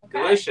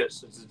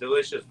 Delicious. It's a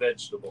delicious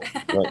vegetable.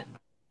 Right.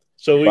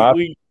 So we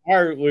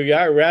are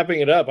wrapping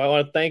it up. I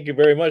want to thank you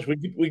very much.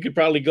 We could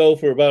probably go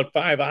for about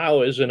 5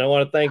 hours, and I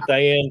want to thank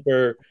Diane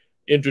for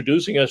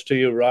introducing us to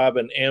you, Rob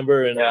and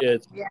Amber. And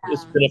it's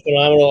been a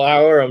phenomenal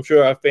hour. I'm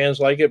sure our fans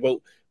like it, but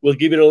we'll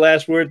give you the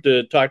last word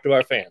to talk to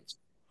our fans.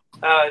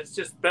 It's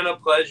just been a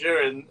pleasure,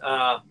 and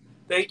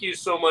thank you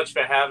so much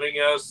for having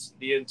us.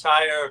 The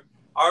entire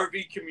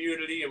RV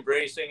community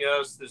embracing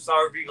us. This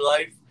RV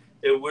life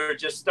that we're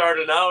just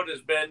starting out has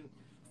been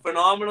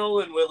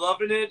phenomenal, and we're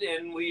loving it,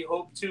 and we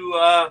hope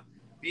to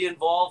be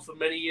involved for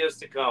many years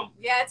to come.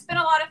 Yeah, it's been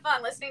a lot of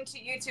fun listening to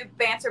you two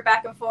banter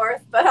back and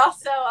forth, but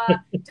also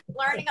just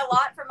learning a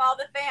lot from all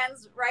the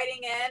fans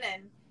writing in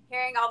and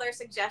hearing all their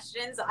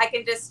suggestions. I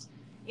can just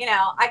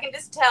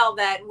tell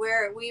that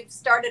we've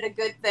started a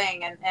good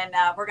thing, and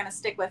we're going to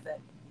stick with it.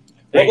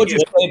 What would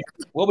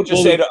you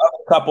say to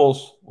other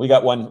couples? We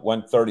got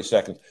 30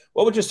 seconds.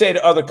 What would you say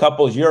to other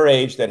couples your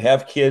age that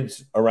have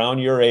kids around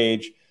your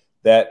age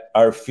that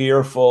are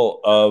fearful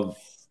of,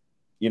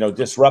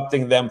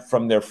 disrupting them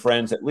from their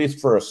friends, at least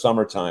for a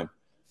summertime?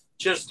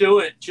 Just do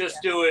it.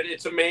 Just do it.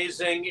 It's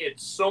amazing.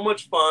 It's so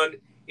much fun.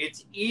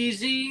 It's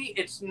easy.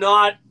 It's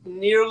not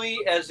nearly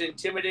as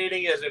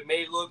intimidating as it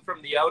may look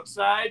from the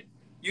outside.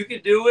 You can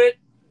do it.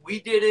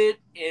 We did it.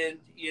 And,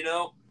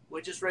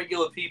 we're just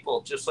regular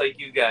people, just like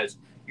you guys.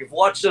 You've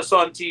watched us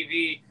on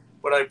TV,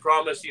 but I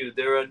promise you,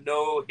 there are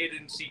no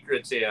hidden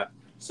secrets here.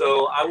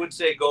 So I would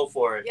say go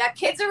for it. Yeah,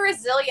 kids are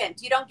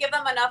resilient. You don't give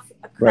them enough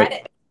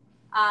credit.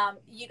 Right.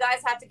 You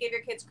guys have to give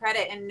your kids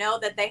credit and know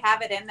that they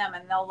have it in them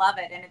and they'll love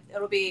it. And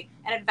it'll be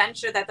an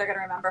adventure that they're going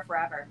to remember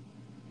forever.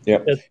 Yeah.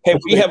 Hey,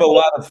 we have a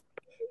lot of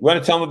 – you want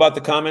to tell them about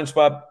the comments,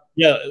 Bob?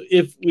 Yeah.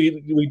 If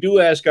we do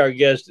ask our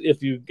guests,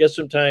 if you get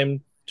some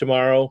time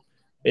tomorrow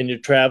and you're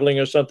traveling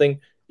or something,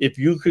 if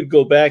you could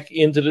go back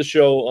into the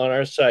show on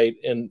our site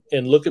and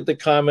look at the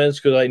comments,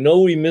 because I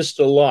know we missed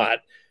a lot,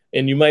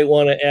 and you might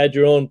want to add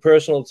your own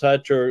personal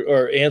touch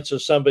or answer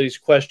somebody's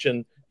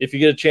question if you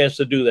get a chance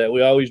to do that.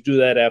 We always do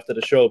that after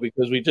the show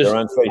because we just – they're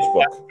on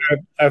Facebook.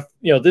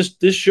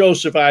 This show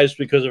survives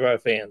because of our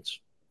fans,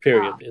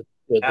 period.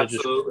 Wow.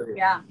 Absolutely.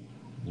 Yeah.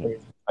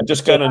 I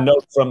just got a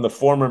note from the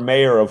former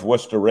mayor of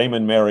Worcester,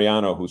 Raymond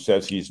Mariano, who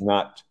says he's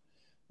not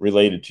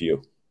related to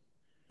you.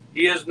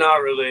 He is not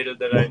related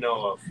that I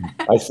know of.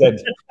 I said,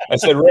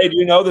 Ray, do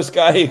you know this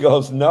guy? He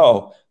goes,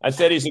 no. I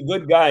said, he's a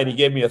good guy. And he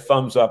gave me a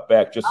thumbs up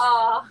back. Just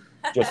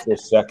just for a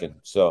second.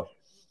 So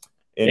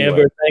anyway.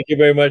 Amber, thank you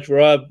very much.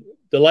 Rob,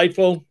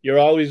 delightful. You're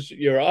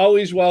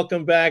always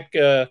welcome back.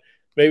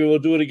 Maybe we'll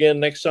do it again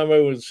next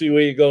summer. We'll see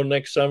where you go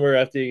next summer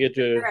after you get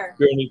your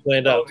journey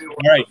planned out.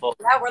 All right.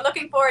 Yeah, we're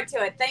looking forward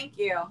to it. Thank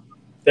you.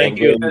 Thank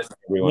you.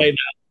 Bye-bye.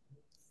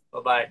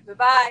 Bye-bye.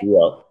 Bye-bye.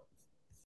 Yeah.